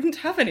think I wouldn't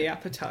have any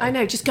appetite. I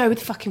know. Just go with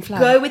the fucking flow.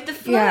 Go with the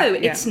flow.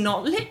 Yeah, It's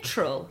not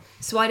literal.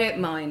 So I don't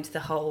mind the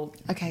whole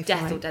Okay, death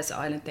fine. or desert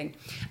island thing.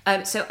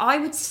 So I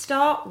would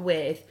start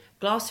with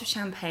glass of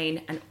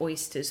champagne and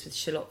oysters with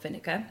shallot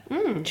vinegar. Do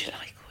you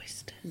like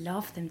oysters?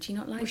 Love them. Do you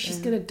not like them? She's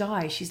gonna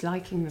die. She's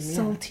liking them. Yeah.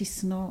 Salty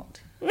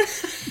snot.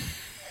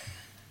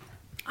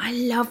 I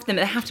love them.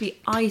 They have to be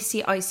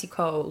icy, icy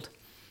cold.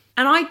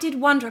 And I did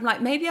wonder, I'm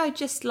like, maybe I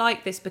just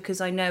like this because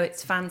I know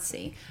it's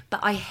fancy, but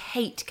I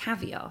hate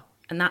caviar.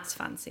 And that's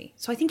fancy.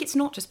 So I think it's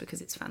not just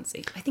because it's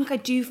fancy. I think I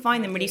do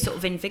find them really sort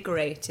of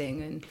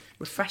invigorating and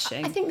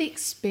refreshing. I think the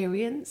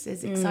experience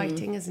is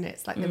exciting, isn't it?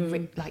 It's like the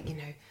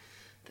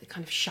the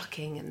kind of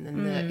shucking and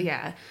then the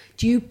yeah.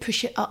 Do you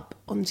push it up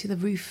onto the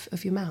roof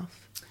of your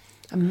mouth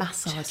and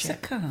massage it?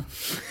 Jessica.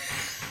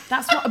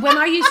 That's what when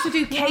I used to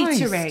do Christ.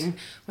 catering.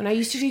 When I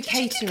used to do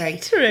catering,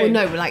 catering?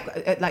 well, no, like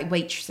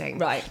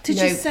waitressing. Right. Did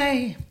you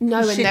say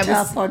No, push and there it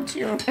was- up onto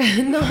your...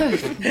 No,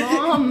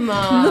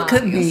 Mama. Look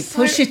at me.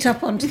 Push it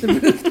up onto the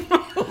roof.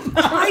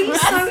 Why are you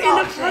so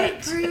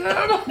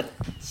inappropriate?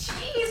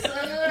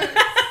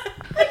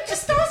 I'm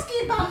just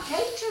asking about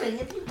catering.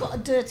 If you've got a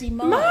dirty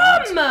mind.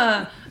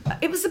 Mama!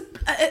 It was a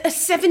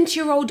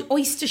 70-year-old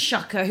oyster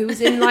shucker who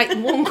was in like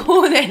one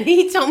corner and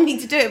he told me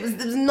to do it.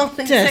 There was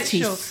nothing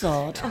Dirty sexual.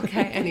 sod.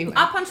 Okay, anyway.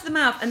 Up onto the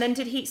mouth, and then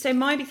did he? So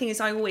my big thing is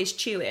I always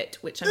chew it,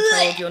 which I'm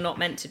told you're not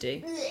meant to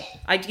do.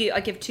 I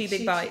give two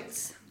big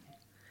bites.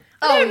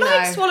 I don't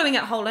like swallowing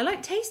it whole. I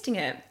like tasting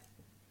it.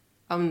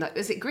 No.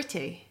 Is it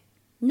gritty?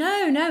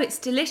 No, it's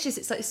delicious.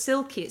 It's like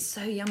silky. It's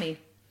so yummy.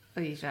 Oh,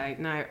 you don't?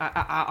 No,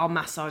 I'll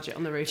massage it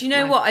on the roof. Do you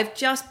know what? I've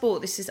just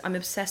bought I'm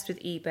obsessed with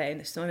eBay,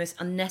 and this is my most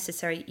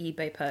unnecessary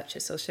eBay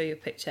purchase. I'll show you a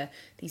picture.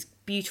 These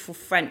beautiful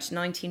French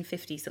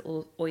 1950s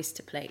little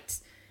oyster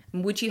plates.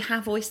 And would you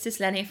have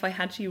oysters, Lenny, if I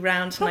had you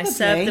round and I served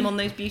Probably. them on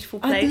those beautiful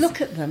plates? I'd look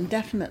at them,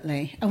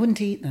 definitely. I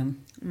wouldn't eat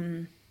them.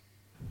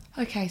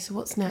 Okay, so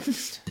what's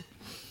next?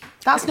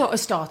 That's not a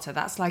starter.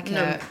 That's like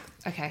No.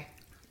 Okay.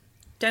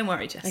 Don't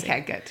worry, Jessie.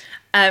 Okay, good.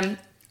 And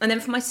then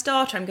for my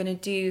starter, I'm going to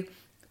do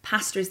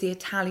pasta as the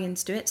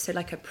Italians do it. So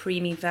like a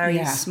preemie,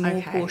 very small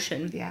Okay.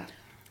 portion Yeah.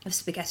 of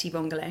spaghetti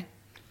vongole.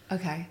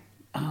 Okay.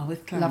 Oh,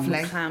 with clams.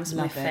 Lovely. Clams are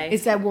my Love it. fave.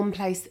 Is there one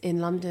place in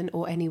London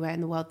or anywhere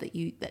in the world that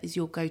is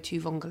your go-to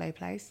vongole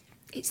place?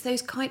 It's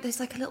there's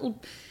like a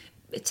little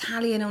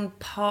Italian on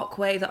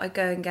Parkway that I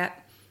go and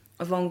get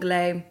a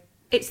vongole.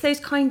 It's those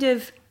kind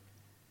of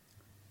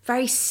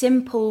very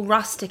simple,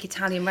 rustic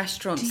Italian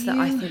restaurants that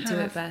I think do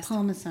it best.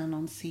 Parmesan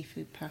on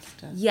seafood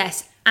pasta?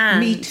 Yes, and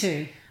Me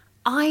too.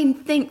 I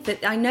think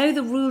that I know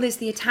the rule is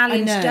the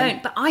Italians I know.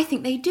 don't, but I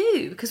think they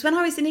do because when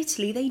I was in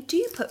Italy, they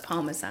do put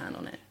Parmesan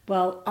on it.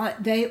 Well,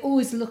 they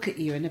always look at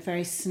you in a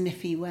very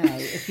sniffy way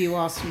if you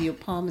ask for your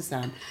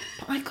parmesan.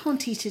 But I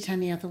can't eat it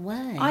any other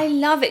way. I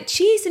love it.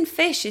 Cheese and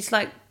fish is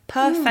like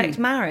perfect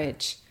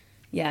marriage.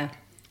 Yeah.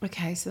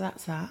 Okay, so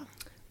that's that.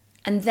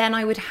 And then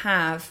I would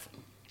have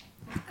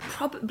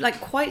like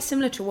quite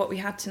similar to what we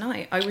had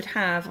tonight. I would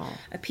have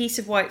a piece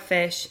of white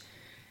fish.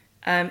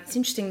 It's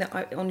interesting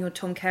that on your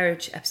Tom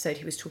Kerridge episode,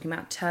 he was talking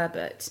about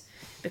turbot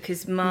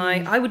because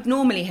I would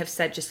normally have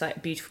said just like a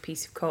beautiful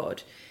piece of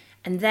cod.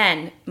 And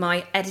then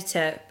my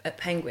editor at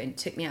Penguin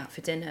took me out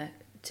for dinner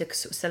to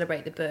sort of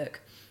celebrate the book,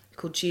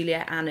 called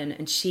Julia Annan,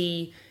 and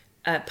she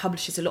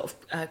publishes a lot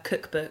of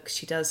cookbooks.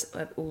 She does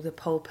all the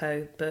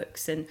Polpo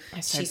books, and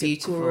so she's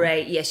beautiful.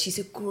 she's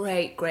a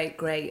great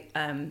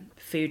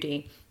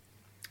foodie.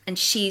 And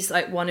she's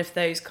like one of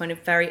those kind of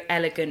very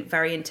elegant,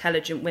 very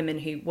intelligent women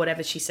who,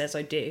 whatever she says,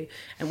 I do.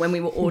 And when we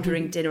were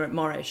ordering dinner at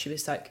Morrow, she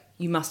was like,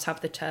 you must have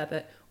the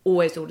turbot.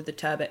 Always order the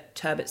turbot.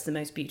 Turbot's the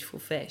most beautiful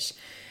fish.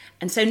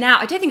 And so now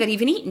I don't think I'd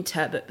even eaten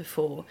turbot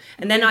before.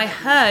 And then I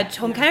heard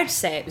Tom Kerr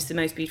say it was the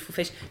most beautiful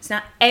fish. So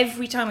now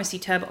every time I see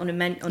turbot on a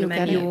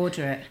menu, You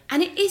order it.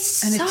 and it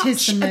is And such it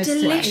is the most, a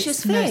delicious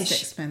it's fish. most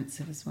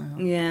expensive as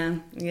well.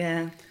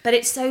 Yeah. But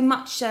it's so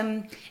much,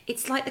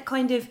 it's like the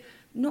kind of,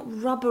 not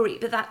rubbery,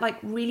 but that like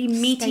really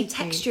meaty Steaky.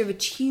 texture of a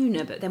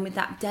tuna, but then with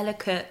that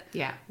delicate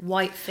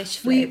white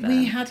fish We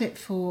flavour. had it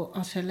for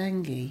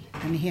Ottolenghi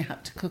and he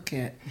had to cook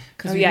it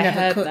because Oh, we've yeah, I never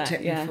heard cooked that,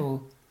 it yeah.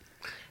 before.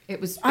 It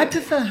was. I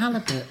prefer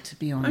halibut, to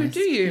be honest. do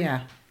you?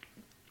 Yeah.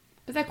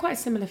 But they're quite a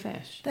similar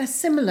fish. They're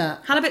similar.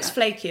 Halibut's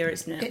flakier,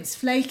 isn't it? It's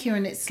flakier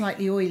and it's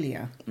slightly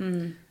oilier.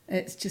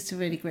 It's just a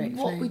really great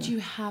What flavour. would you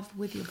have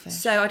with your fish?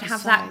 So I'd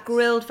have that besides?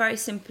 grilled very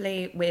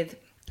simply with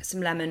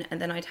some lemon,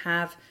 and then I'd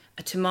have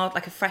a tomato,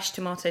 like a fresh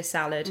tomato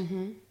salad,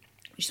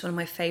 which is one of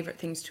my favourite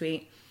things to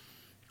eat,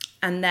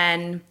 and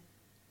then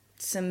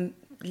some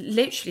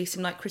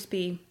like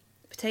crispy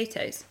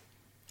potatoes.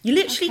 You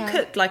literally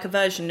cooked like a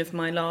version of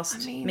my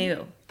last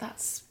meal.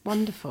 That's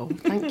wonderful.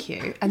 Thank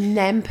you. And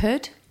then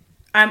pud?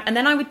 And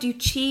then I would do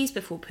cheese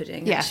before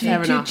pudding. Yeah, actually. fair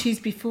You do enough. cheese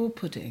before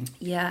pudding.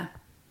 Yeah.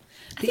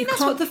 I you think that's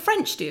can't- what the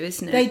French do,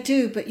 isn't it? They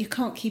do, but you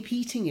can't keep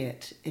eating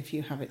it if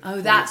you have it. Oh,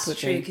 before that's pudding.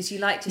 true, because you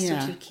like to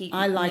sort of keep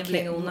I like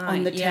nibbling it all night.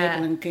 on the Yeah.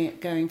 table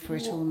and going for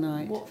it all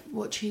night.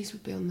 What cheese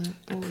would be on the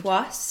board?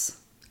 Poisse.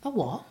 A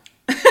what?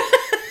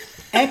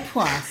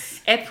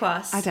 Epoisse.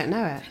 Epoisse. I don't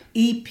know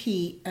it.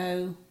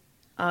 EPO.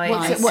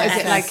 What is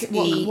it like?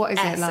 What is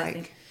it I like?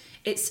 think.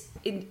 It's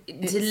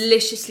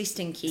deliciously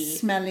stinky,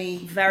 Smelly.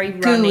 very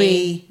gooey.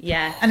 runny.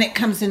 Yeah. And it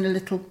comes in a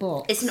little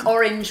box. It's an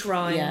orange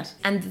rind. Yeah.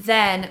 And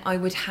then I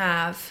would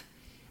have...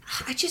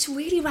 I just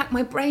really rack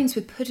my brains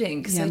with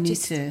pudding. yeah, I me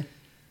just, too.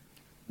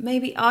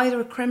 Maybe either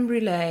a creme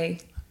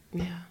brulee.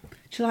 Yeah.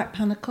 Do you like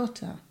panna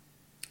cotta?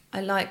 I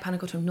like panna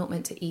cotta. I'm not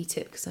meant to eat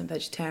it because I'm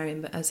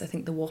vegetarian, but as I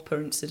think the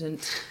Whopper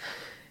incident...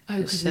 Oh,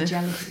 because of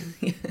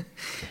gelatin.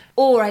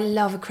 Or I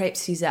love a crepe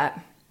Suzette.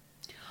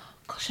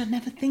 Gosh, I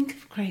never think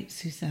of crepe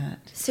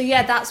Suzette. So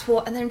yeah, that's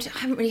what... And then I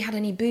haven't really had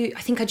any booze.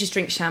 I think I just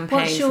drink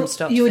champagne from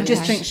start to You would finish.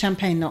 just drink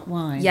champagne, not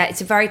wine. Yeah,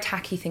 it's a very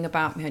tacky thing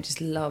about me. I just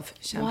love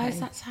champagne. Why is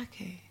that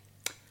tacky?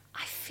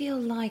 I feel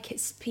like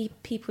it's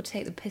people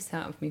take the piss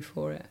out of me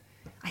for it.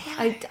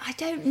 I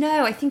don't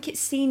know. I think it's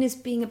seen as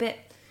being a bit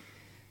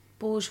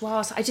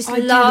bourgeois. I just I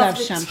do love love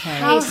the champagne.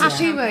 taste How of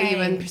happy were you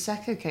when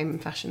champagne. Prosecco came in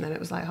fashion? Then it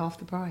was like half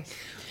the price.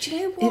 Do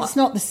you know what? It's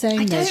not the same,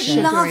 I though, don't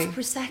Jen. love Sugary.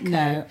 Prosecco.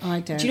 No, I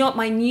don't. Do you know what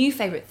my new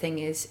favourite thing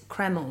is?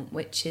 Cremant,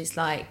 which is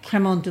like...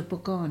 Cremant de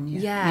Bourgogne.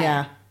 Yeah.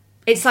 Yeah.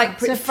 It's like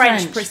It's a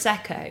French French.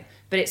 Prosecco,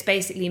 but it's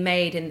basically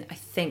made in, I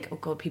think, oh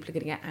God, people are going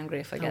to get angry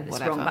if I get this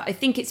whatever. wrong, but I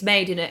think it's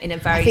made in a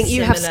very I think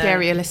you have similar-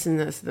 scarier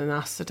listeners than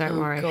us, so don't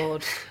worry. Oh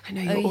God. I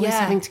know, you're always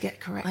having to get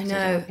corrected. I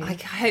know. aren't you? I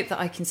hope that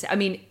I can say... I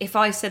mean, if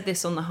I said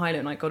this on the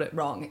Highland and I got it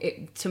wrong,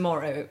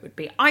 tomorrow it would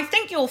be, I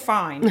think you're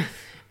fine.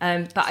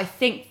 But I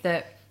think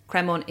that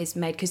Cremant is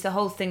made... Because the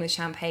whole thing with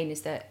champagne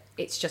is that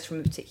it's just from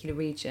a particular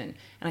region.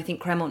 And I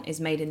think Cremant is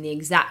made in the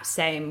exact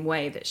same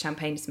way that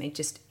champagne is made,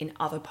 just in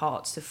other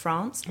parts of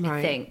France, I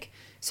Right. think.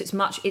 So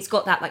it's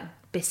got that like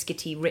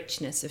biscuity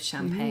richness of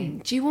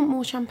champagne. Do you want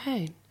more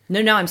champagne? No,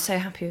 I'm so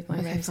happy with my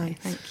Okay, rosé. fine.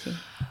 Thank you.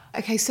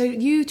 Okay, so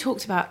you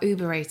talked about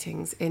Uber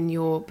ratings in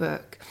your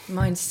book.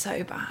 Mine's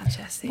so bad,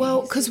 Jessie.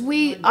 Well, because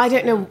I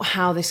don't know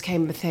how this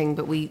came a thing,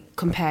 but we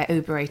compare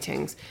Uber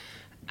ratings.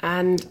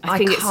 And I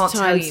think it's can't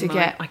tell time you to mine.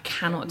 get... I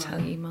cannot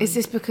tell you mine. Is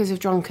this because of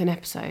drunken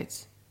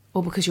episodes?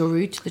 Or because you're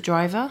rude to the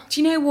driver?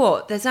 Do you know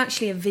what? There's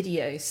actually a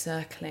video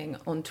circling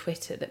on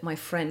Twitter that my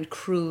friend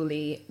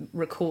cruelly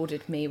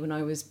recorded me when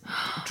I was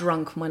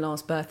drunk on my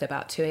last birthday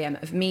about 2 a.m.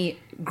 of me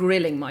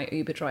grilling my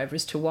Uber driver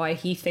as to why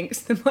he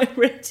thinks that my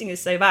rating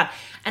is so bad.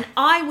 And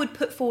I would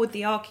put forward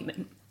the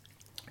argument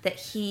that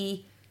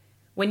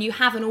when you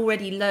have an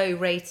already low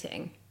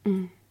rating,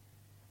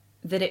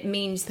 that it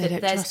means They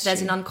that don't trust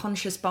there's you. an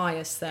unconscious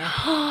bias there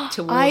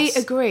towards... I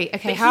agree.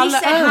 Okay, But how he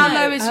said how no.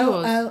 low is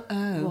yours?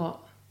 Oh. What?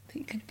 I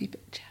think you'd be a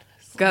bit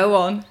jealous. Go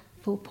on.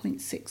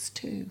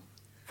 4.62.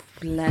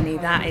 Lenny,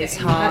 that is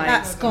high.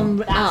 That's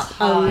gone up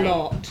a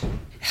lot.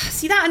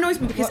 See, that annoys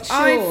me because What's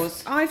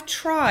yours? I've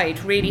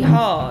tried really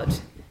hard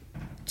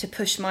to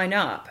push mine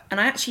up, and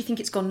I actually think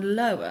it's gone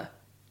lower.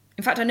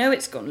 In fact, I know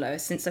it's gone lower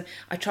since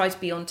I tried to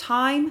be on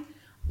time.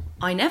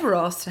 I never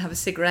asked to have a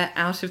cigarette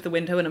out of the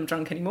window when I'm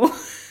drunk anymore.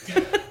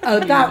 Oh,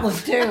 that will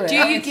do it. Do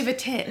you give a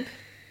tip?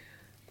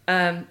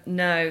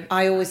 No,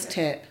 I always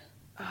tip.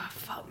 Oh,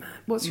 fuck, man.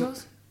 What's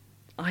yours?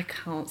 I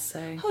can't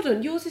say. Hold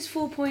on, yours is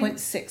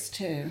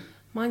 0.62.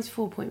 Mine's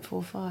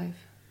 4.45.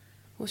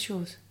 What's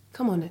yours?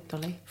 Come on,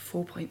 Dolly.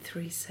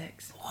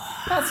 4.36.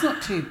 That's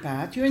not too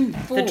bad. You're in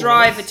The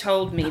driver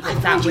told me that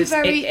find that you was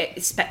very-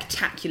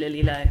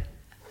 spectacularly low.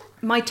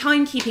 My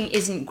timekeeping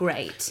isn't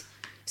great,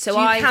 so Do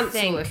you I cancel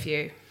think a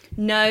few?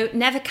 No,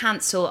 never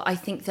cancel. I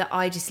think that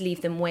I just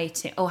leave them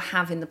waiting, or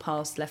have in the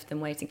past left them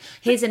waiting.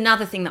 Here's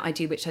another thing that I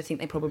do, which I think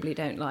they probably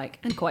don't like,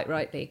 and quite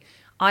rightly.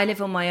 I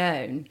live on my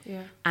own,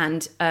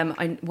 and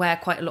I wear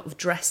quite a lot of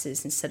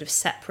dresses instead of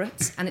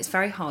separates, and it's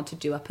very hard to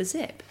do up a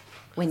zip.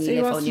 when you So live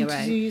you're on asking your to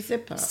own. do your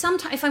zip up?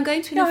 Sometimes, if I'm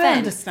going to an No, I event,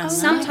 understand that.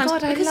 sometimes Oh my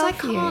God, I because I love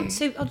can't. you.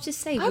 So I'll just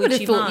say, I would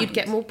have you thought mind? you'd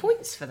get more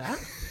points for that.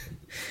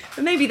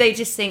 But maybe they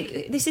just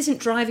think this isn't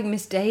driving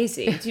Miss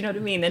Daisy. Do you know what I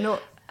mean? They're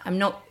not. I'm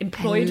not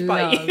employed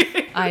by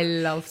you. I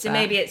love So that.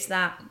 maybe it's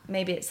that.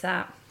 Maybe it's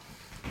that.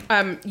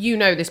 You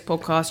know this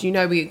podcast. You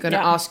know we're going to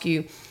Yeah. ask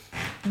you,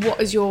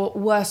 what is your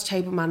worst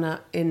table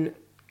manner in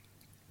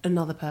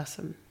another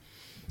person?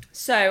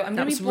 So I'm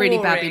That going was to a be really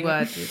boring. badly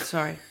worded.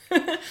 Sorry.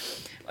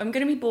 I'm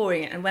going to be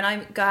boring, and when I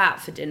go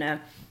out for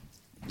dinner,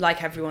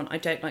 like everyone, I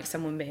don't like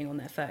someone being on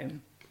their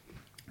phone.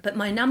 But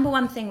my number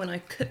one thing when I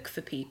cook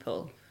for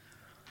people,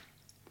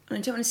 and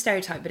I don't want to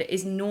stereotype, but it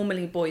is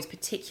normally boys,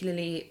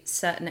 particularly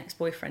certain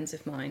ex-boyfriends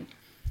of mine,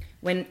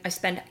 when I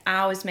spend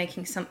hours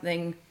making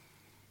something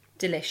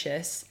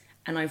delicious,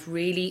 and I've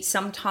really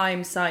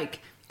sometimes like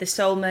the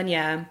Soul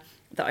Meunier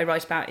that I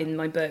write about in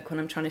my book when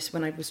I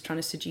was trying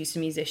to seduce a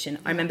musician.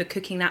 I remember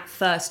cooking that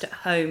first at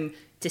home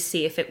to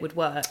see if it would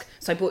work.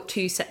 So I bought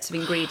 2 sets of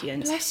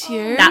ingredients. Bless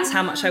you. That's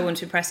how much I want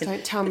to impress him.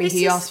 Don't tell But me this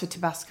he is- asked for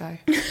Tabasco.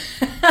 He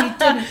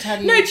didn't tell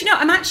you. No, do you know,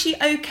 I'm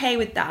actually okay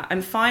with that.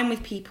 I'm fine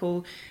with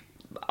people,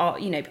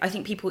 I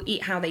think people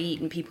eat how they eat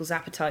and people's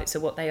appetites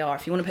are what they are.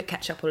 If you want to put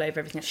ketchup all over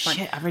everything, that's fine.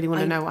 Shit, I really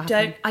want to know what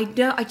don't,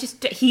 happened.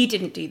 he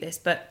didn't do this,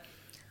 but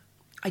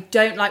I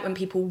don't like when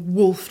people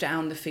wolf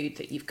down the food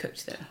that you've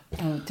cooked them.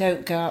 Oh,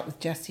 don't go out with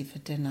Jessie for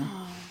dinner.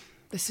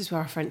 This is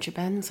where our friendship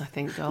ends, I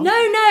think, doll.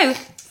 No,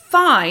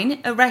 fine,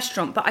 a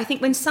restaurant, but I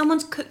think when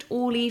someone's cooked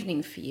all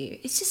evening for you,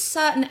 it's just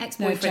certain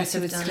ex-boyfriends Jessie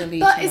have would done still it. eat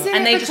But it. is it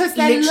And they because just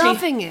they're literally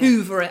loving it?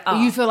 hoover it Or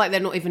up. you feel like they're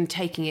not even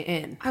taking it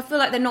in? I feel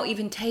like they're not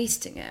even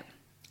tasting it.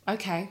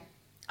 Okay.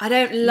 I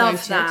don't love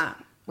Noted.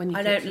 that. When you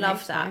I cook don't for love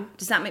next that. time.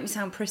 Does that make me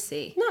sound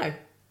prissy? No.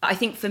 I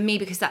think for me,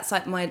 because that's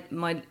like my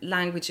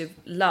language of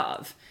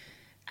love,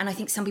 and I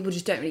think some people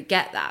just don't really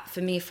get that.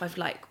 For me, if I've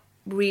like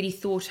really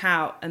thought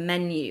out a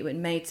menu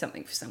and made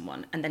something for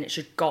someone and then it's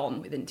just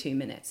gone within 2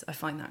 minutes, I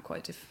find that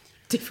quite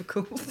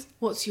difficult.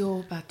 What's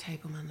your bad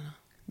table manner?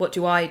 What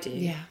do I do?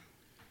 Yeah.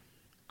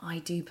 I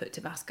do put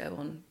Tabasco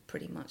on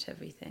pretty much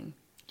everything.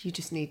 You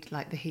just need,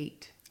 like, the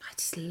heat. I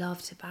just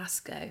love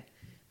Tabasco.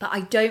 But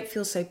I don't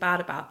feel so bad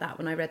about that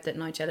when I read that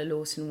Nigella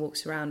Lawson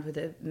walks around with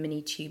a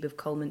mini tube of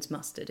Coleman's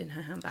mustard in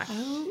her handbag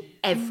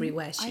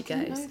everywhere she I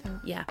didn't goes. know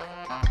that. Yeah.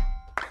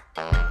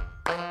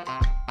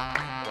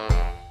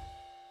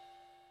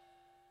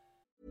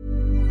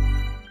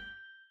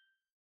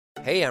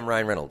 Hey, I'm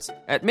Ryan Reynolds.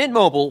 At Mint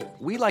Mobile,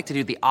 we like to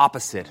do the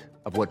opposite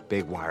of what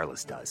Big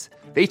Wireless does.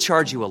 They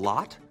charge you a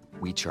lot,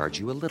 we charge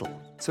you a little.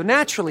 So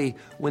naturally,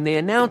 when they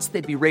announced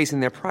they'd be raising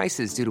their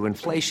prices due to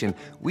inflation,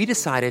 we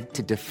decided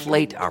to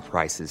deflate our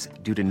prices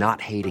due to not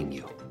hating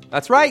you.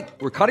 That's right.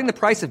 We're cutting the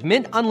price of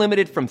Mint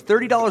Unlimited from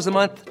 $30 a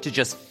month to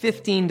just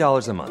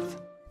 $15 a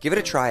month. Give it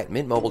a try at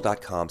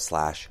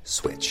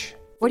mintmobile.com/switch.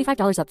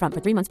 $45 up front for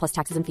 3 months plus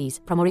taxes and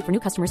fees. Promo rate for new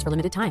customers for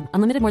limited time.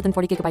 Unlimited more than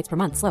 40 gigabytes per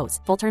month. Slows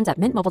full terms at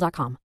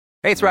mintmobile.com.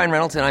 Hey, it's Ryan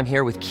Reynolds, and I'm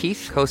here with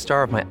Keith,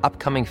 co-star of my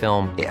upcoming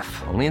film, If,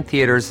 only in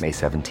theaters May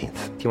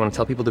 17th. Do you want to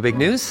tell people the big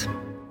news?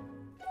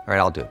 All right,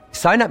 I'll do it.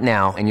 Sign up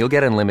now and you'll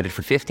get unlimited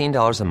for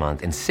 $15 a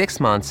month and 6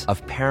 months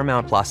of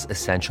Paramount Plus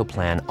Essential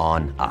Plan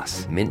on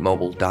us.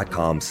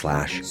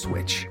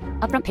 mintmobile.com/switch.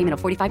 Upfront payment of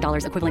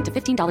 $45 equivalent to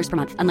 $15 per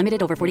month.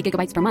 Unlimited over 40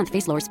 gigabytes per month.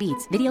 Face lower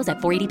speeds. Videos at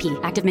 480p.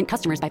 Active Mint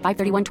customers by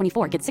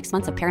 531.24 get 6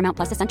 months of Paramount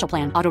Plus Essential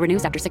Plan. Auto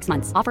renews after 6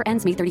 months. Offer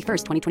ends May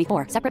 31st,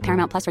 2024. Separate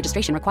Paramount Plus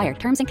registration required.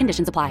 Terms and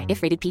conditions apply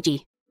if rated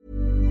PG.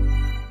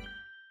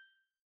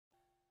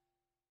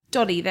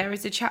 Dolly, there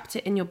is a chapter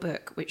in your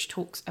book which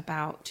talks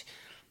about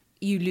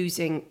you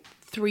losing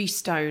 3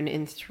 stone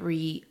in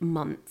 3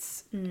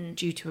 months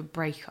due to a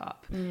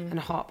breakup and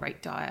a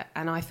heartbreak diet.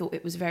 And I thought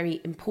it was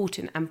very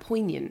important and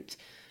poignant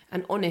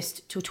and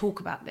honest to talk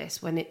about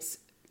this when it's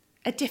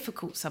a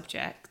difficult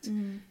subject.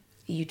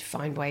 You'd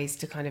find ways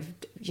to kind of,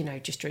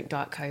 just drink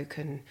Diet Coke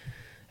and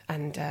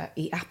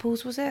eat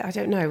apples, was it? I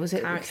don't know. Was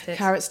it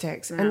Carrot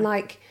sticks. Yeah. And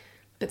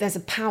but there's a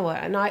power.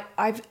 And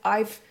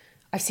I've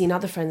seen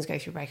other friends go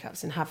through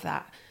breakups and have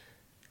that.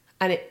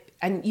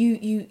 And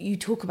you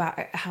talk about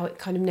how it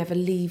kind of never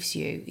leaves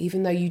you,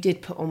 even though you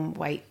did put on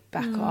weight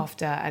back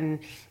after, and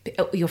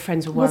your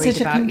friends were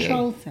worried about you. Was it a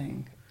control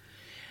thing?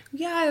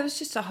 Yeah, I was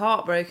just a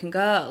heartbroken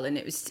girl, and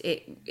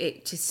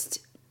it just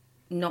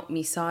knocked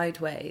me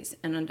sideways.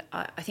 And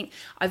I think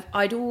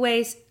I'd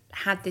always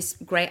had this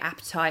great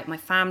appetite. My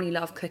family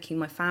loved cooking.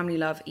 My family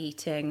loved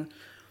eating.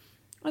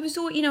 I was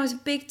I was a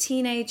big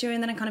teenager,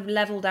 and then I kind of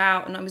leveled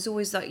out, and I was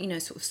always like,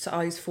 sort of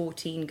size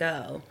 14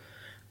 girl.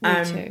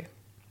 Me too.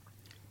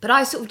 But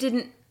I sort of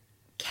didn't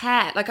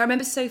care. Like, I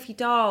remember Sophie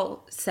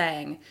Dahl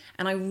saying,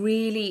 and I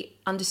really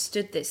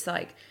understood this,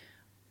 like,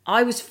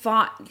 I was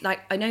fine.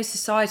 Like, I know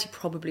society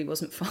probably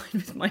wasn't fine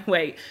with my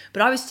weight,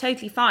 but I was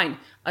totally fine.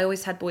 I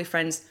always had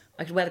boyfriends.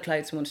 I could wear the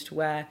clothes I wanted to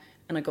wear,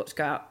 and I got to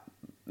go out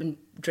and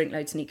drink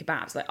loads and eat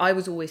kebabs. Like, I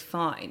was always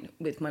fine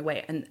with my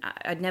weight, and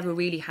I'd never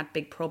really had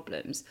big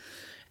problems.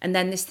 And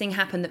then this thing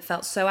happened that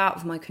felt so out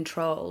of my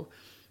control.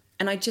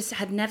 And I just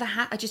had never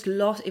had, I just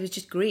lost, it was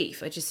just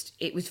grief.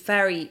 It was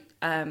very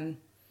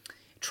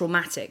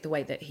traumatic, the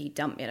way that he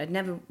dumped me. And I'd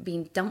never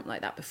been dumped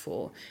like that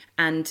before.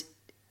 And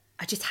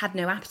I just had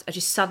no appetite. I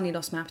just suddenly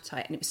lost my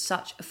appetite, and it was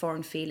such a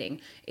foreign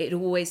feeling. It had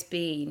always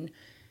been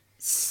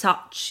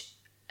such...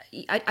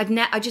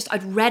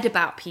 I'd read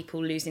about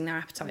people losing their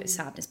appetite with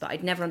sadness, but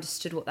I'd never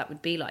understood what that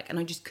would be like, and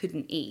I just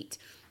couldn't eat.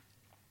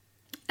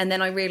 And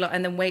then I realised,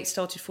 and then weight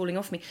started falling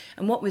off me.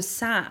 And what was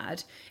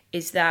sad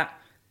is that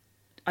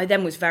I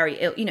then was very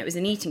ill. You know, it was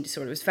an eating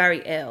disorder. I was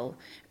very ill,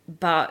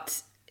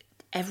 but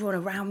everyone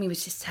around me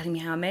was just telling me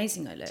how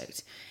amazing I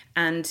looked.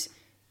 And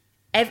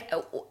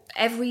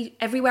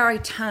everywhere I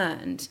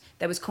turned,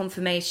 there was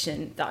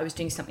confirmation that I was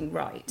doing something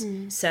right.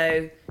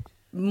 So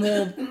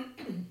more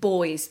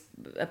boys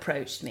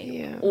approached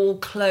me. Yeah. All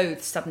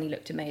clothes suddenly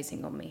looked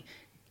amazing on me.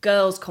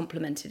 Girls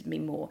complimented me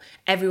more.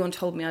 Everyone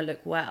told me I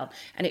looked well.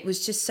 And it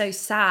was just so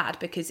sad,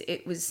 because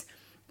it was,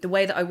 the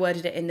way that I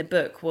worded it in the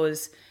book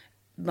was,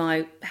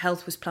 my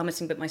health was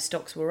plummeting, but my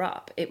stocks were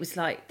up. It was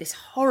like this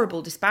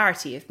horrible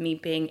disparity of me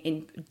being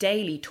in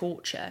daily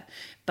torture,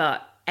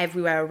 but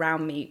everywhere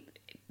around me,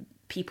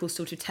 people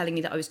sort of telling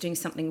me that I was doing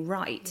something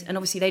right. And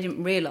obviously they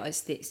didn't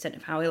realise the extent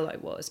of how ill I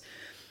was.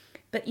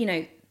 But, you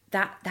know,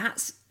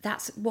 that's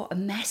what a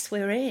mess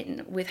we're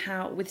in with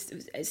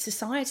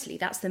societally.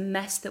 That's the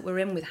mess that we're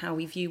in with how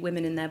we view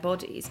women in their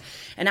bodies.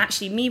 And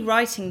actually, me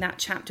writing that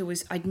chapter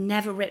I'd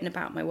never written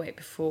about my weight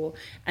before,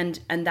 and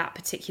that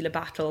particular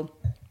battle.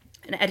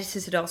 And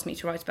editors had asked me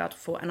to write about it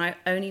before, and I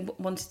only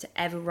wanted to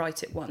ever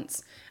write it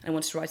once. And I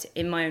wanted to write it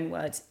in my own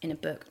words, in a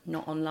book,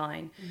 not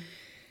online.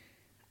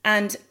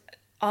 And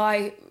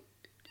I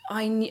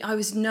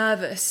was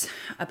nervous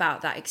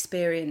about that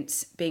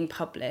experience being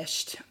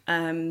published,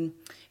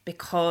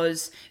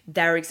 because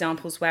there are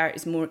examples where it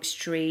is more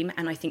extreme,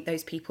 and I think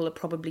those people are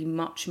probably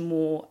much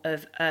more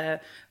of a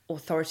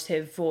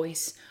authoritative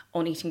voice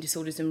on eating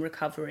disorders and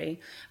recovery.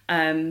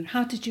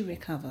 How did you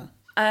recover?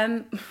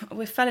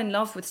 We fell in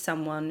love with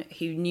someone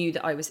who knew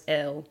that I was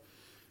ill,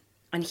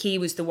 and he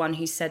was the one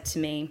who said to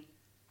me,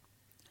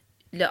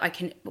 look,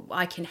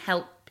 I can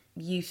help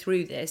you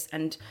through this,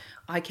 and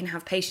I can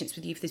have patience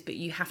with you for this, but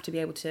you have to be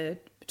able to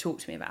talk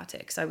to me about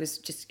it, because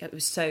it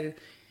was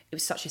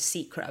such a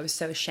secret. I was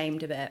so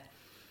ashamed of it.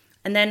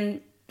 And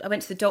then I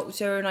went to the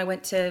doctor, and I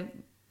went to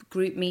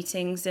group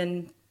meetings,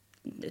 and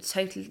I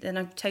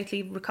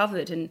totally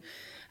recovered.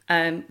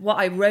 And what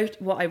I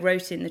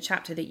wrote in the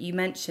chapter that you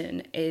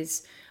mention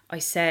is, I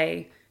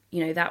say,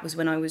 you know, that was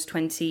when I was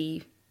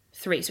 23,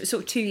 so it was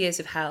sort of 2 years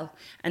of hell,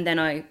 and then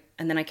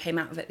I came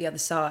out of it the other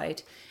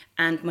side,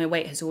 and my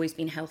weight has always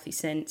been healthy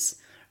since,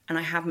 and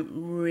I haven't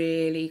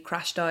really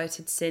crash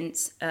dieted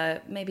since.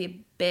 Maybe a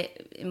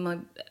bit in my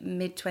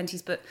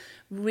mid-20s, but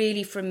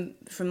really from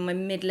my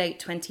mid-late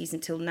 20s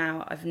until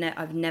now, I've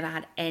never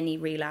had any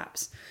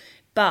relapse.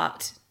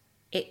 But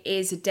it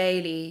is a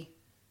daily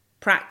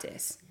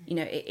practice, you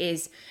know, it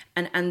is.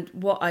 And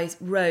what I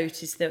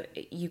wrote is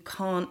that you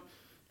can't,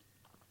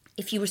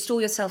 if you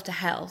restore yourself to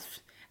health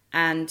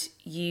and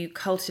you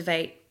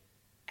cultivate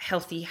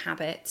healthy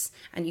habits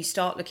and you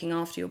start looking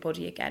after your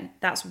body again,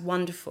 that's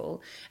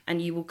wonderful,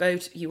 and you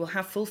will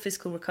have full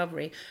physical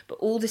recovery. But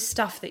all this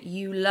stuff that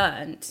you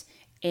learned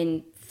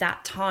in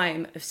that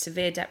time of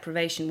severe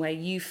deprivation, where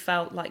you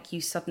felt like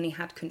you suddenly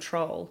had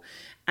control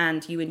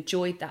and you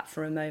enjoyed that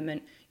for a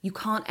moment, you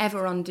can't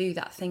ever undo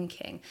that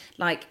thinking.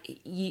 Like,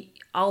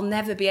 I'll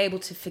never be able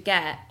to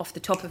forget off the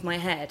top of my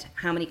head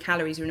how many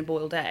calories are in a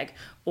boiled egg,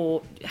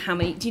 or how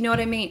many, do you know what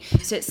I mean?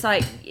 So it's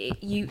like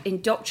you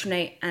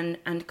indoctrinate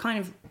and kind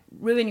of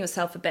ruin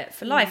yourself a bit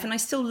for life. And I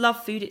still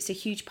love food. It's a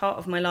huge part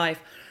of my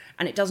life,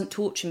 and it doesn't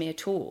torture me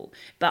at all.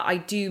 But I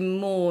do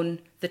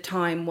mourn the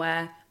time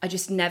where I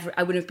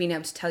wouldn't have been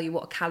able to tell you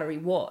what a calorie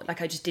was.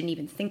 Like, I just didn't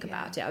even think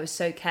about it. I was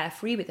so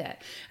carefree with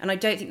it. And I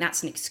don't think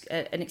that's an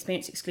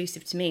experience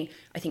exclusive to me.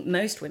 I think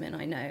most women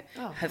I know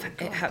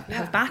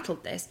have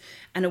battled this.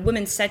 And a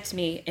woman said to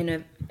me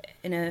in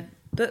a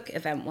book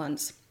event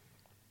once,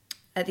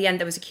 at the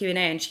end there was a Q&A,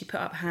 and she put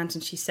up her hand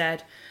and she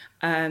said,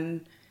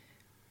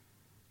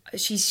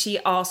 she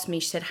asked me,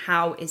 she said,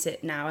 how is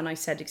it now? And I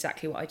said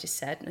exactly what I just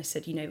said. And I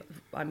said, you know,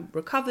 I'm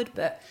recovered,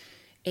 but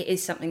it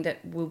is something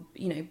that will,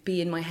 you know, be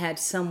in my head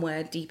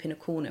somewhere deep in a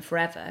corner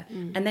forever.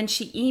 And then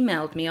she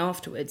emailed me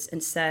afterwards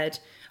and said,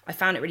 I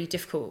found it really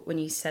difficult when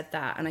you said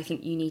that, and I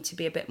think you need to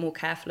be a bit more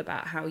careful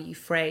about how you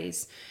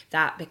phrase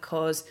that,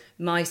 because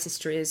my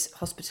sister is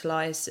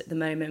hospitalised at the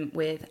moment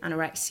with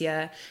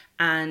anorexia,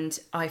 and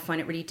I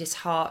find it really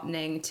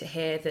disheartening to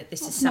hear that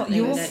this is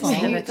something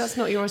That's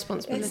not your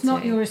responsibility. It's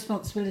not your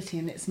responsibility,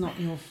 and it's not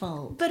your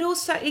fault. But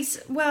also,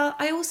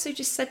 I also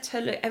just said to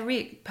her, look,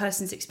 every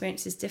person's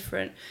experience is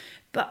different,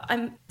 but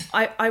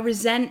I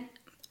resent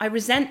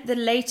the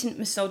latent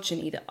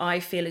misogyny that I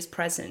feel is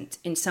present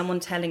in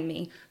someone telling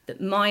me that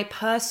my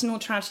personal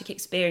tragic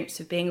experience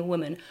of being a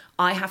woman,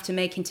 I have to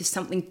make into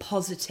something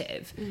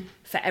positive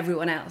for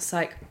everyone else.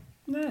 Like,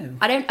 no,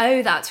 I don't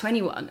owe that to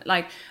anyone.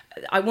 Like,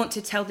 I want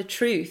to tell the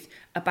truth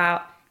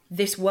about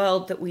this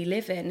world that we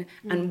live in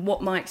and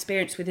what my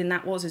experience within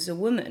that was as a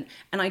woman.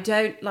 And I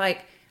don't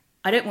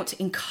want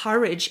to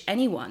encourage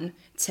anyone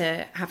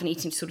to have an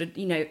eating disorder.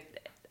 You know,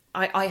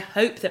 I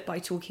hope that by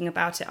talking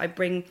about it, I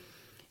bring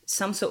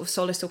some sort of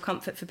solace or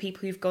comfort for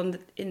people who've gone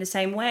in the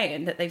same way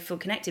and that they feel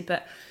connected.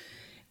 But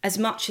as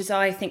much as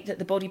I think that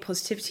the body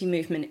positivity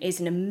movement is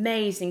an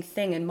amazing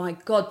thing, and my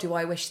God, do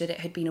I wish that it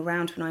had been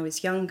around when I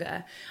was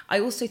younger, I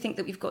also think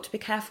that we've got to be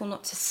careful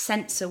not to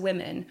censor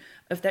women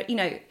of their,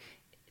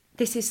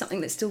 this is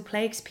something that still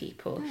plagues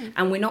people,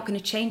 and we're not going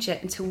to change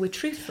it until we're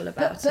truthful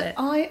about it.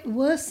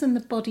 Worse than the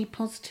body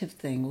positive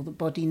thing or the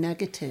body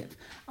negative,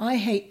 I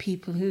hate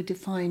people who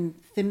define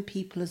thin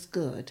people as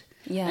good.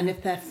 Yeah. And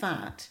if they're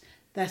fat,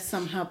 they're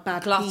somehow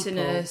bad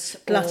gluttonous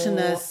people.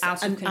 Gluttonous, or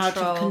out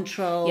of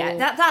control.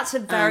 Yeah, that's a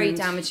very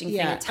damaging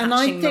thing,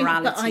 attaching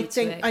morality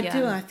to it.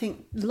 I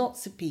think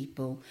lots of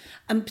people,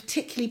 and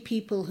particularly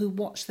people who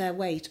watch their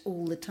weight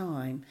all the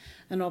time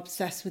and are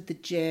obsessed with the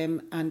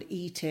gym and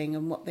eating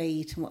and what they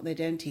eat and what they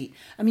don't eat.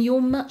 I mean,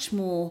 you're much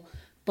more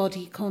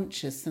body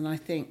conscious than I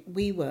think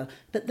we were.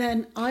 But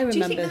then I remember... Do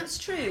you think that's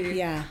true?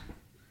 Yeah.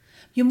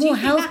 You're more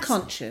health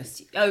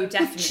conscious. Oh,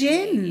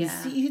 definitely. With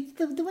gyms.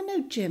 Yeah. There were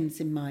no gyms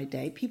in my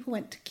day. People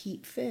went to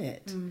keep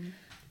fit.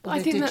 But I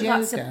think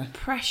that's a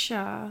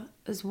pressure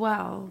as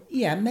well.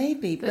 Yeah,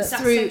 maybe. But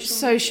through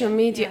social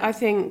media, I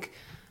think,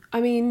 I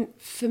mean,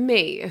 for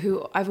me,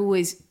 who I've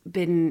always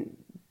been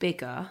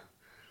bigger,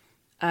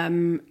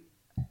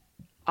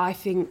 I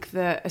think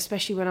that,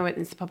 especially when I went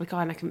into the public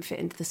eye and I couldn't fit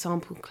into the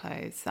sample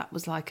clothes, that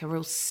was like a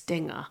real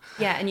stinger.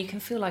 Yeah, and you can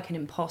feel like an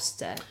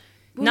imposter.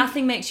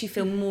 Nothing makes you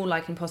feel more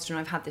like an imposter, and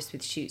I've had this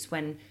with shoots,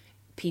 when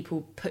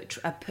people put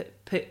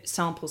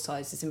sample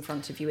sizes in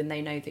front of you and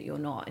they know that you're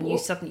not, and you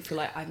suddenly feel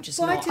like, I'm just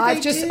not.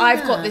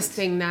 I've got this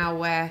thing now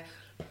where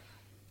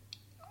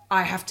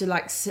I have to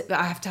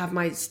have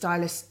my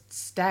stylist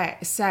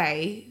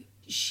say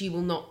she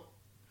will not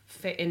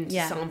fit into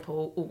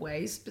sample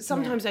always, but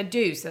sometimes I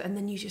do. So, and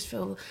then you just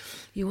feel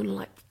you want to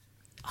like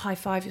high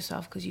five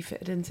yourself because you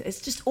fitted into.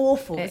 It's just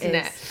awful, isn't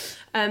it?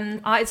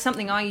 It's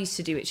something I used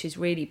to do, which is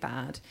really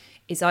bad.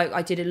 Is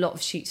I did a lot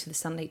of shoots for the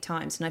Sunday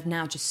Times, and I've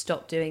now just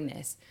stopped doing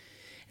this.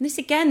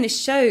 And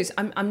this shows,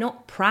 I'm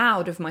not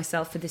proud of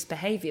myself for this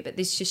behaviour, but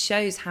this just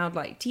shows how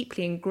like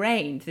deeply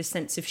ingrained this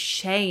sense of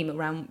shame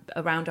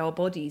around our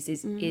bodies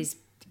is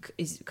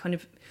kind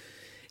of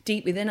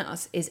deep within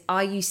us. Is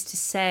I used to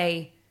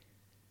say,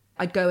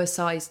 I'd go a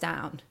size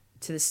down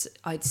to this.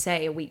 I'd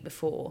say a week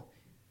before,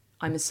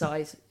 I'm a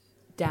size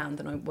down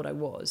than what I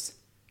was.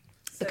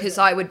 Because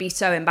I would be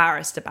so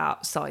embarrassed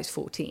about size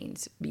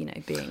 14s, being a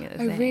thing.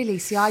 Oh, really?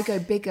 See, I go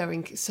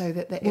bigger so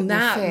that it will fit.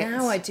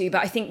 Now I do,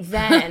 but I think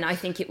then I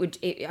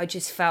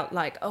just felt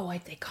like,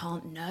 they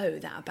can't know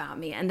that about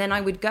me. And then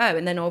I would go,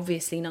 and then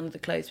obviously none of the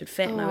clothes would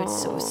fit, and I would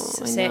sort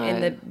of sit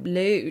in the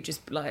loo,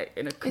 just like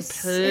in a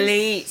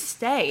complete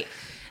state.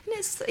 And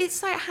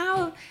it's like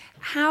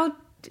how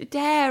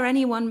dare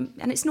anyone,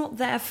 and it's not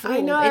their fault.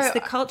 I know. It's the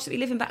culture that we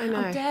live in. But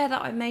how dare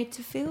that I'm made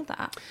to feel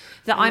that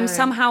I'm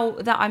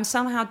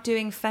somehow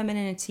doing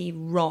femininity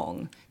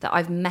wrong. That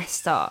I've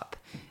messed up,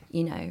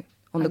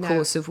 on the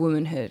course of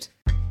womanhood.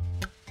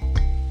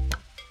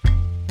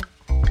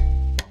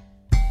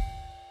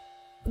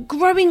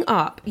 Growing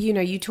up,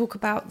 you talk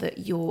about that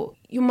your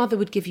mother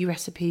would give you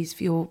recipes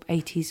for your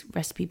 80s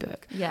recipe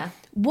book. Yeah.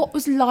 What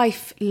was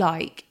life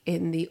like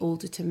in the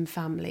Alderton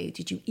family?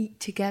 Did you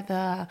eat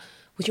together?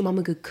 Was your mum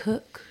a good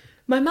cook?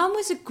 My mum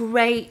was a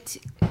great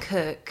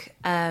cook.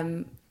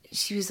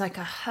 She was like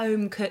a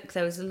home cook.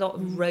 There was a lot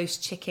of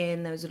roast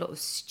chicken. There was a lot of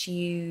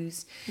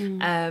stews.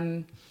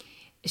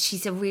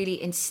 She's a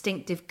really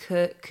instinctive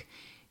cook.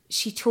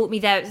 She taught me,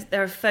 there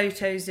are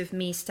photos of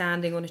me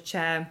standing on a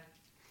chair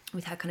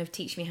with her kind of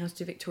teaching me how to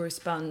do Victoria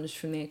Sponge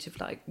from the age of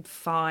like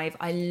 5.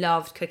 I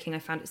loved cooking. I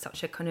found it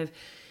such a kind of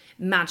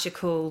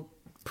magical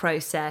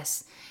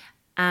process.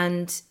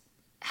 And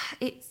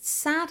it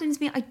saddens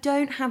me. I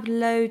don't have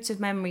loads of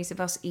memories of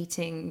us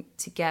eating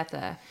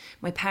together.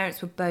 My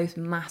parents were both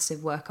massive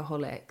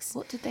workaholics.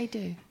 What did they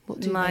do?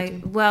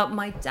 Well,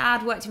 my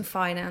dad worked in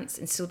finance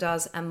and still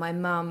does, and my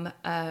mum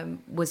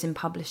was in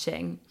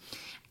publishing.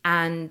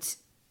 And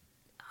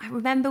I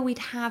remember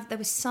there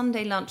were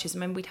Sunday lunches.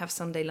 We'd have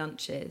Sunday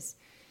lunches.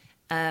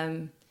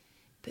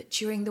 But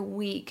during the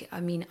week, I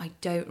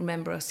don't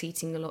remember us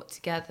eating a lot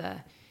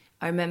together.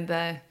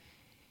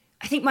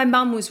 I think my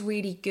mum was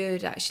really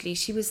good, actually.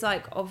 She was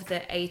like, of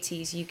the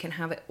 80s, you can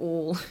have it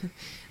all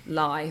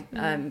lie.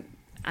 And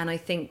I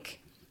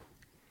think,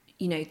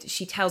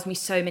 she tells me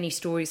so many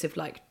stories of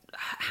like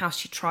how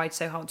she tried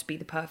so hard to be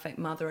the perfect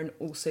mother and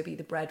also be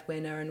the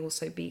breadwinner and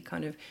also be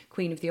kind of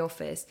queen of the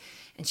office.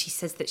 And she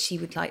says that she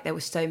would there were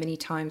so many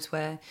times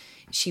where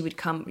she would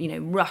come,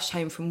 rush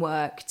home from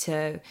work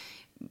to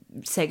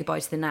say goodbye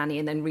to the nanny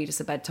and then read us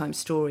a bedtime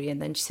story.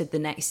 And then she said the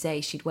next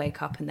day she'd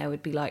wake up and there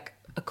would be like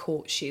a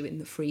court shoe in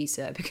the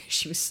freezer because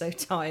she was so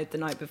tired the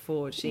night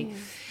before.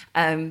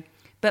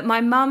 But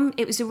my mum,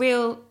 it was a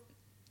real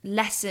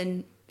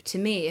lesson to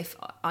me, if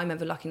I'm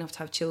ever lucky enough to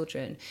have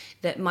children,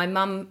 that my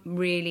mum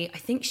really, I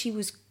think she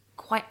was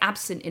quite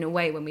absent in a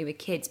way when we were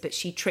kids, but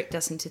she tricked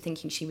us into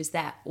thinking she was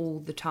there all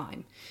the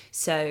time.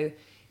 So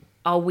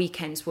our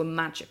weekends were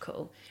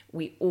magical.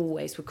 We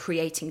always were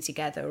creating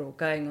together or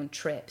going on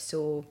trips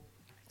or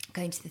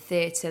going to the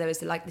theatre. There was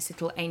this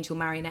little Angel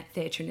Marionette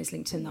Theatre in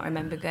Islington that I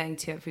remember going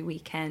to every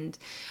weekend,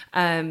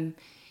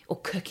 or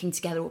cooking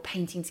together or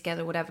painting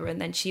together or whatever. And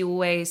then she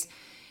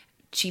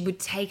would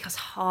take us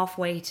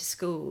halfway to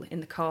school in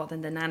the car,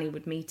 then the nanny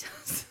would meet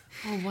us.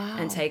 Oh, wow.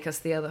 And take us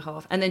the other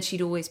half. And then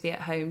she'd always be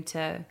at home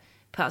to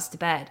put us to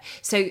bed.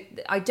 So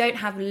I don't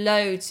have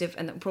loads of,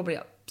 and that will probably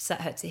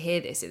upset her to hear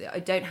this, I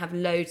don't have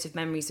loads of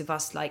memories of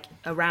us like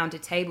around a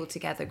table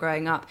together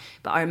growing up,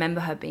 but I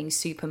remember her being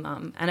super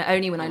mum. And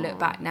only when I look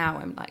back now,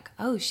 I'm like,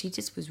 oh, she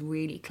just was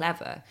really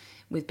clever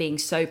with being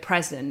so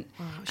present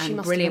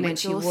and brilliant when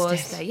she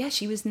was there. Yeah,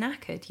 she was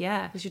knackered,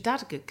 yeah. Was your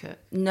dad a good cook?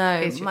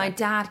 No, my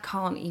dad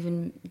can't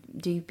even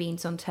do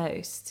beans on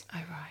toast. Oh,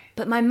 right.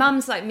 But my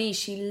mum's like me.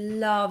 She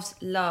loves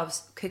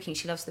cooking.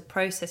 She loves the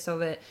process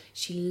of it.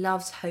 She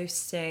loves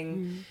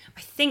hosting.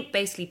 I think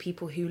basically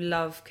people who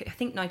love... I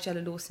think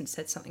Nigella Lawson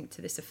said something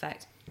to this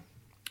effect,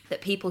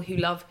 that people who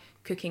love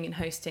cooking and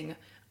hosting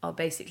are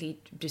basically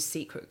just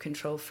secret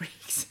control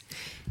freaks.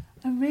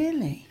 Oh,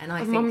 really? And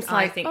I think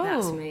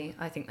that's me.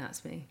 I think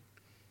that's me.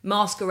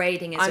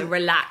 Masquerading as a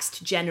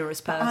relaxed,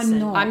 generous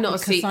person. I'm not a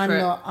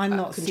secret I'm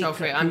not control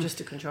freak. I'm just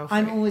a control freak.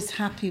 I'm always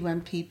happy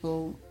when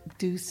people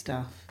do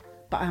stuff,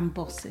 but I'm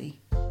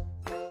bossy.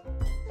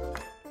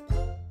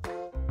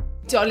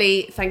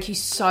 Dolly, thank you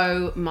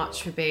so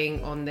much for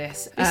being on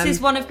this. This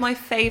is one of my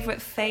favourite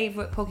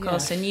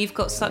podcasts, and you've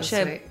got such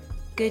a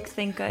good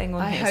thing going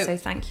on here. So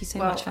thank you so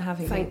much for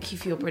having me. Thank you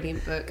for your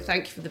brilliant book.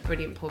 Thank you for the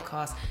brilliant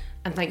podcast.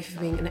 And thank you for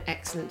being an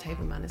excellent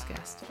Table Manners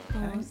guest.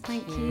 Oh,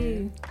 thank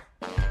you.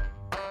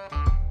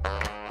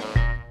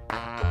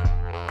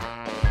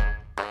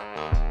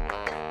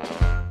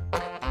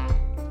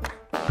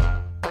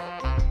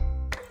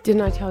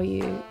 Didn't I tell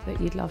you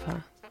that you'd love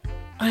her?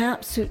 I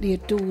absolutely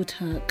adored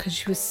her because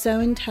she was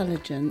so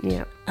intelligent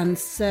and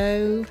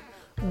so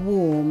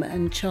warm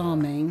and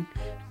charming,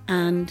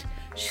 and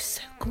she's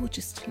so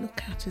gorgeous to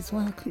look at as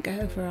well. I couldn't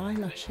get over her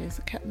eyelashes.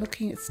 I kept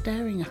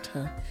staring at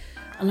her.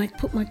 And I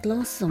put my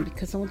glasses on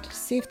because I wanted to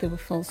see if they were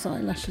false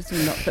eyelashes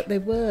or not, but they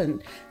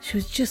weren't. She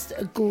was just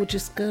a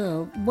gorgeous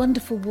girl,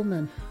 wonderful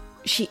woman.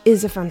 She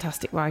is a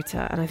fantastic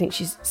writer, and I think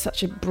she's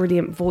such a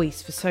brilliant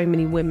voice for so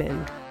many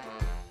women.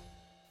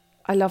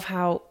 I love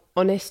how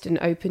honest and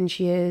open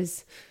she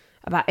is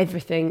about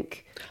everything.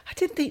 I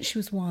didn't think she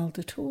was wild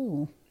at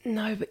all.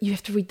 No, but you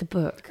have to read the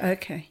book.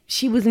 Okay.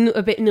 She was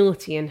a bit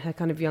naughty in her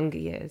kind of younger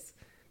years.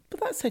 But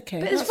that's okay.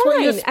 But that's it's fine.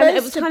 what you're supposed And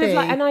it was kind to be.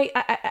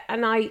 of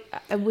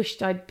like, I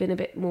wished I'd been a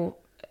bit more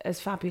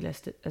as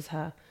fabulous as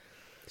her.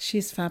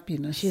 She's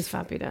fabulous. She is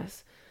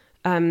fabulous.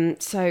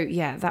 So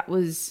yeah, that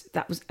was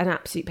an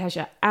absolute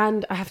pleasure.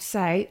 And I have to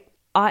say,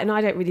 I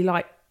don't really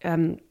like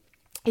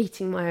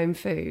eating my own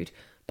food,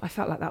 but I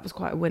felt like that was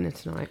quite a winner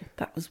tonight.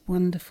 That was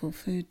wonderful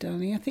food,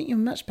 darling. I think you're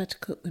a much better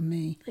cook than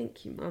me.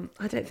 Thank you, Mum.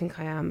 I don't think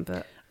I am,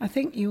 but I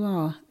think you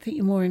are. I think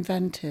you're more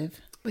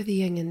inventive. We're the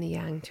yin and the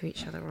yang to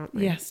each other, aren't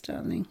we? Yes,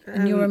 darling.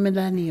 And you're a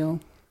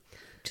millennial.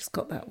 Just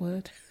got that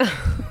word.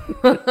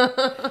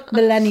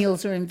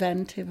 Millennials are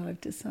inventive,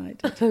 I've decided.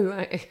 Oh,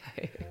 right,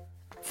 okay.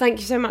 Thank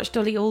you so much,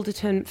 Dolly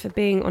Alderton, for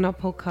being on our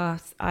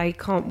podcast. I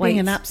can't wait. Being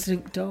an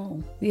absolute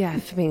doll. Yeah,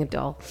 for being a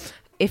doll.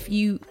 If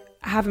you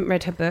haven't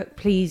read her book,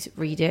 please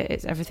read it.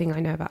 It's Everything I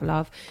Know About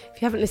Love.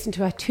 If you haven't listened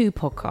to her 2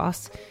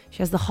 podcasts, she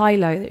has The High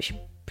Low that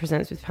she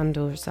presents with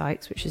Pandora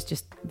Sykes, which is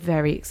just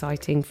very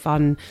exciting,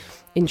 fun,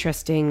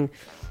 interesting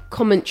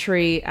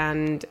commentary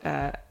and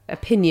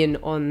opinion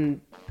on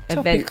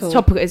events.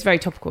 It's very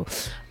topical.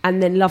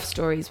 And then Love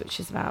Stories, which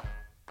is about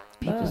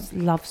people's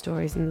love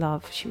stories and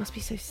love. She must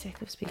be so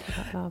sick of speaking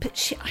about love.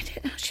 But I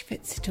don't know how she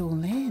fits it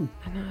all in.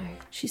 I know.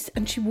 She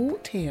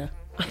walked here.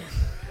 I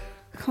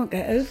can't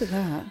get over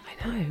that.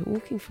 I know,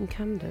 walking from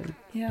Camden.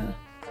 Yeah.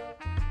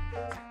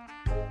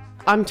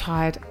 I'm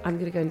tired. I'm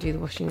going to go and do the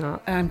washing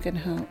up. I'm going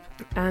to help.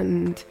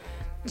 And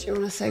do you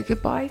want to say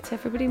goodbye to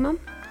everybody, Mum?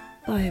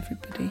 Bye,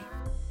 everybody.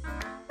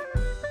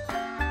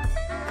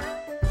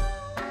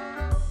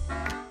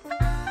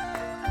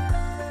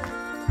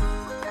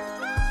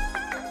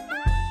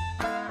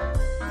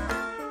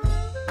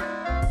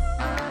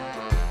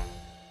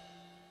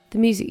 The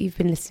music you've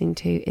been listening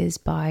to is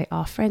by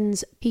our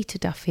friends Peter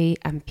Duffy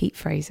and Pete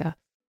Fraser.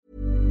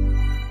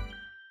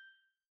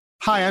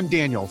 Hi, I'm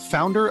Daniel,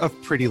 founder of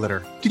Pretty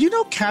Litter. Did you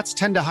know cats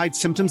tend to hide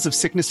symptoms of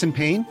sickness and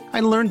pain? I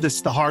learned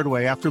this the hard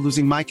way after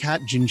losing my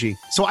cat, Gingy.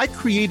 So I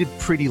created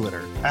Pretty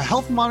Litter, a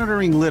health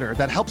monitoring litter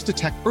that helps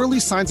detect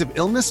early signs of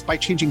illness by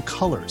changing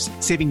colors,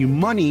 saving you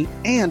money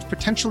and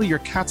potentially your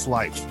cat's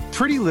life.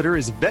 Pretty Litter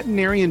is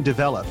veterinarian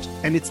developed,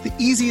 and it's the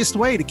easiest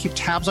way to keep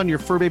tabs on your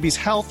fur baby's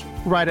health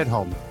right at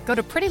home. Go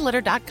to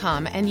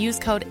prettylitter.com and use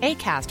code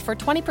ACAST for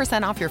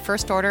 20% off your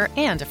first order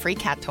and a free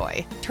cat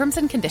toy. Terms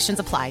and conditions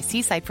apply.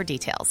 See site for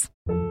details.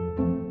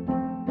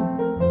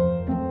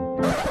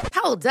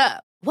 Hold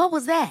up. What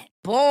was that?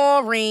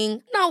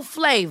 Boring. No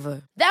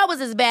flavor. That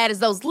was as bad as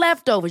those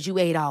leftovers you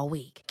ate all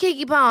week.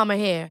 Keke Palmer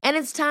here, and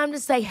it's time to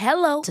say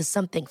hello to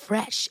something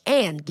fresh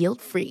and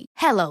guilt-free.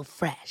 Hello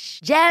Fresh.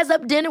 Jazz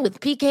up dinner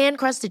with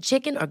pecan-crusted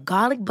chicken or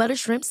garlic butter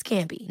shrimp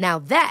scampi. Now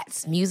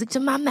that's music to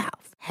my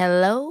mouth.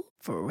 Hello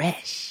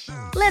Fresh.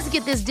 Let's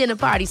get this dinner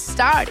party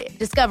started.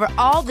 Discover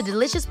all the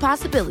delicious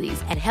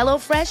possibilities at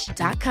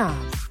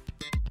HelloFresh.com.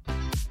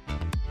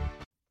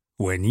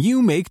 When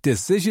you make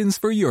decisions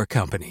for your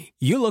company,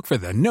 you look for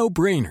the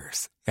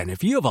no-brainers. And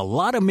if you have a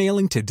lot of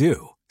mailing to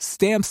do,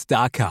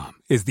 Stamps.com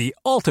is the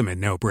ultimate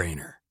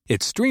no-brainer.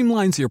 It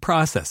streamlines your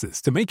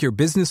processes to make your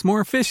business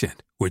more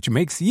efficient, which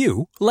makes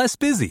you less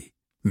busy.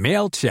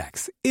 Mail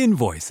checks,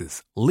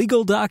 invoices,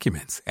 legal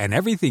documents, and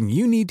everything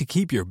you need to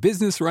keep your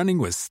business running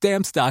with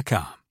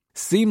Stamps.com.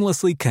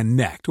 Seamlessly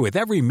connect with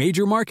every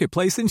major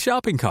marketplace and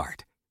shopping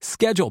cart.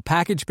 Schedule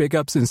package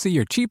pickups and see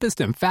your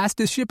cheapest and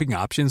fastest shipping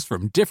options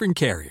from different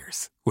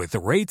carriers, with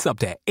rates up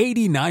to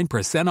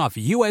 89% off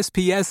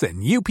USPS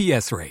and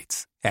UPS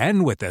rates.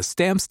 And with the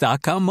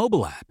Stamps.com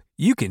mobile app,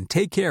 you can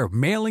take care of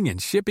mailing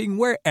and shipping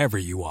wherever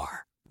you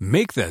are.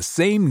 Make the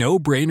same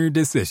no-brainer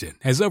decision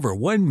as over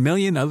 1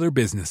 million other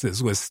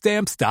businesses with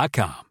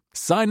Stamps.com.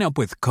 Sign up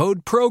with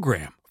code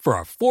PROGRAM for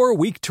a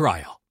 4-week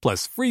trial,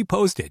 plus free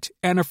postage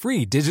and a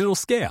free digital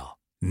scale.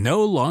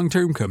 No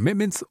long-term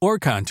commitments or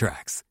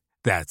contracts.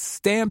 That's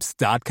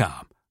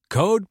Stamps.com.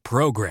 Code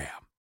PROGRAM.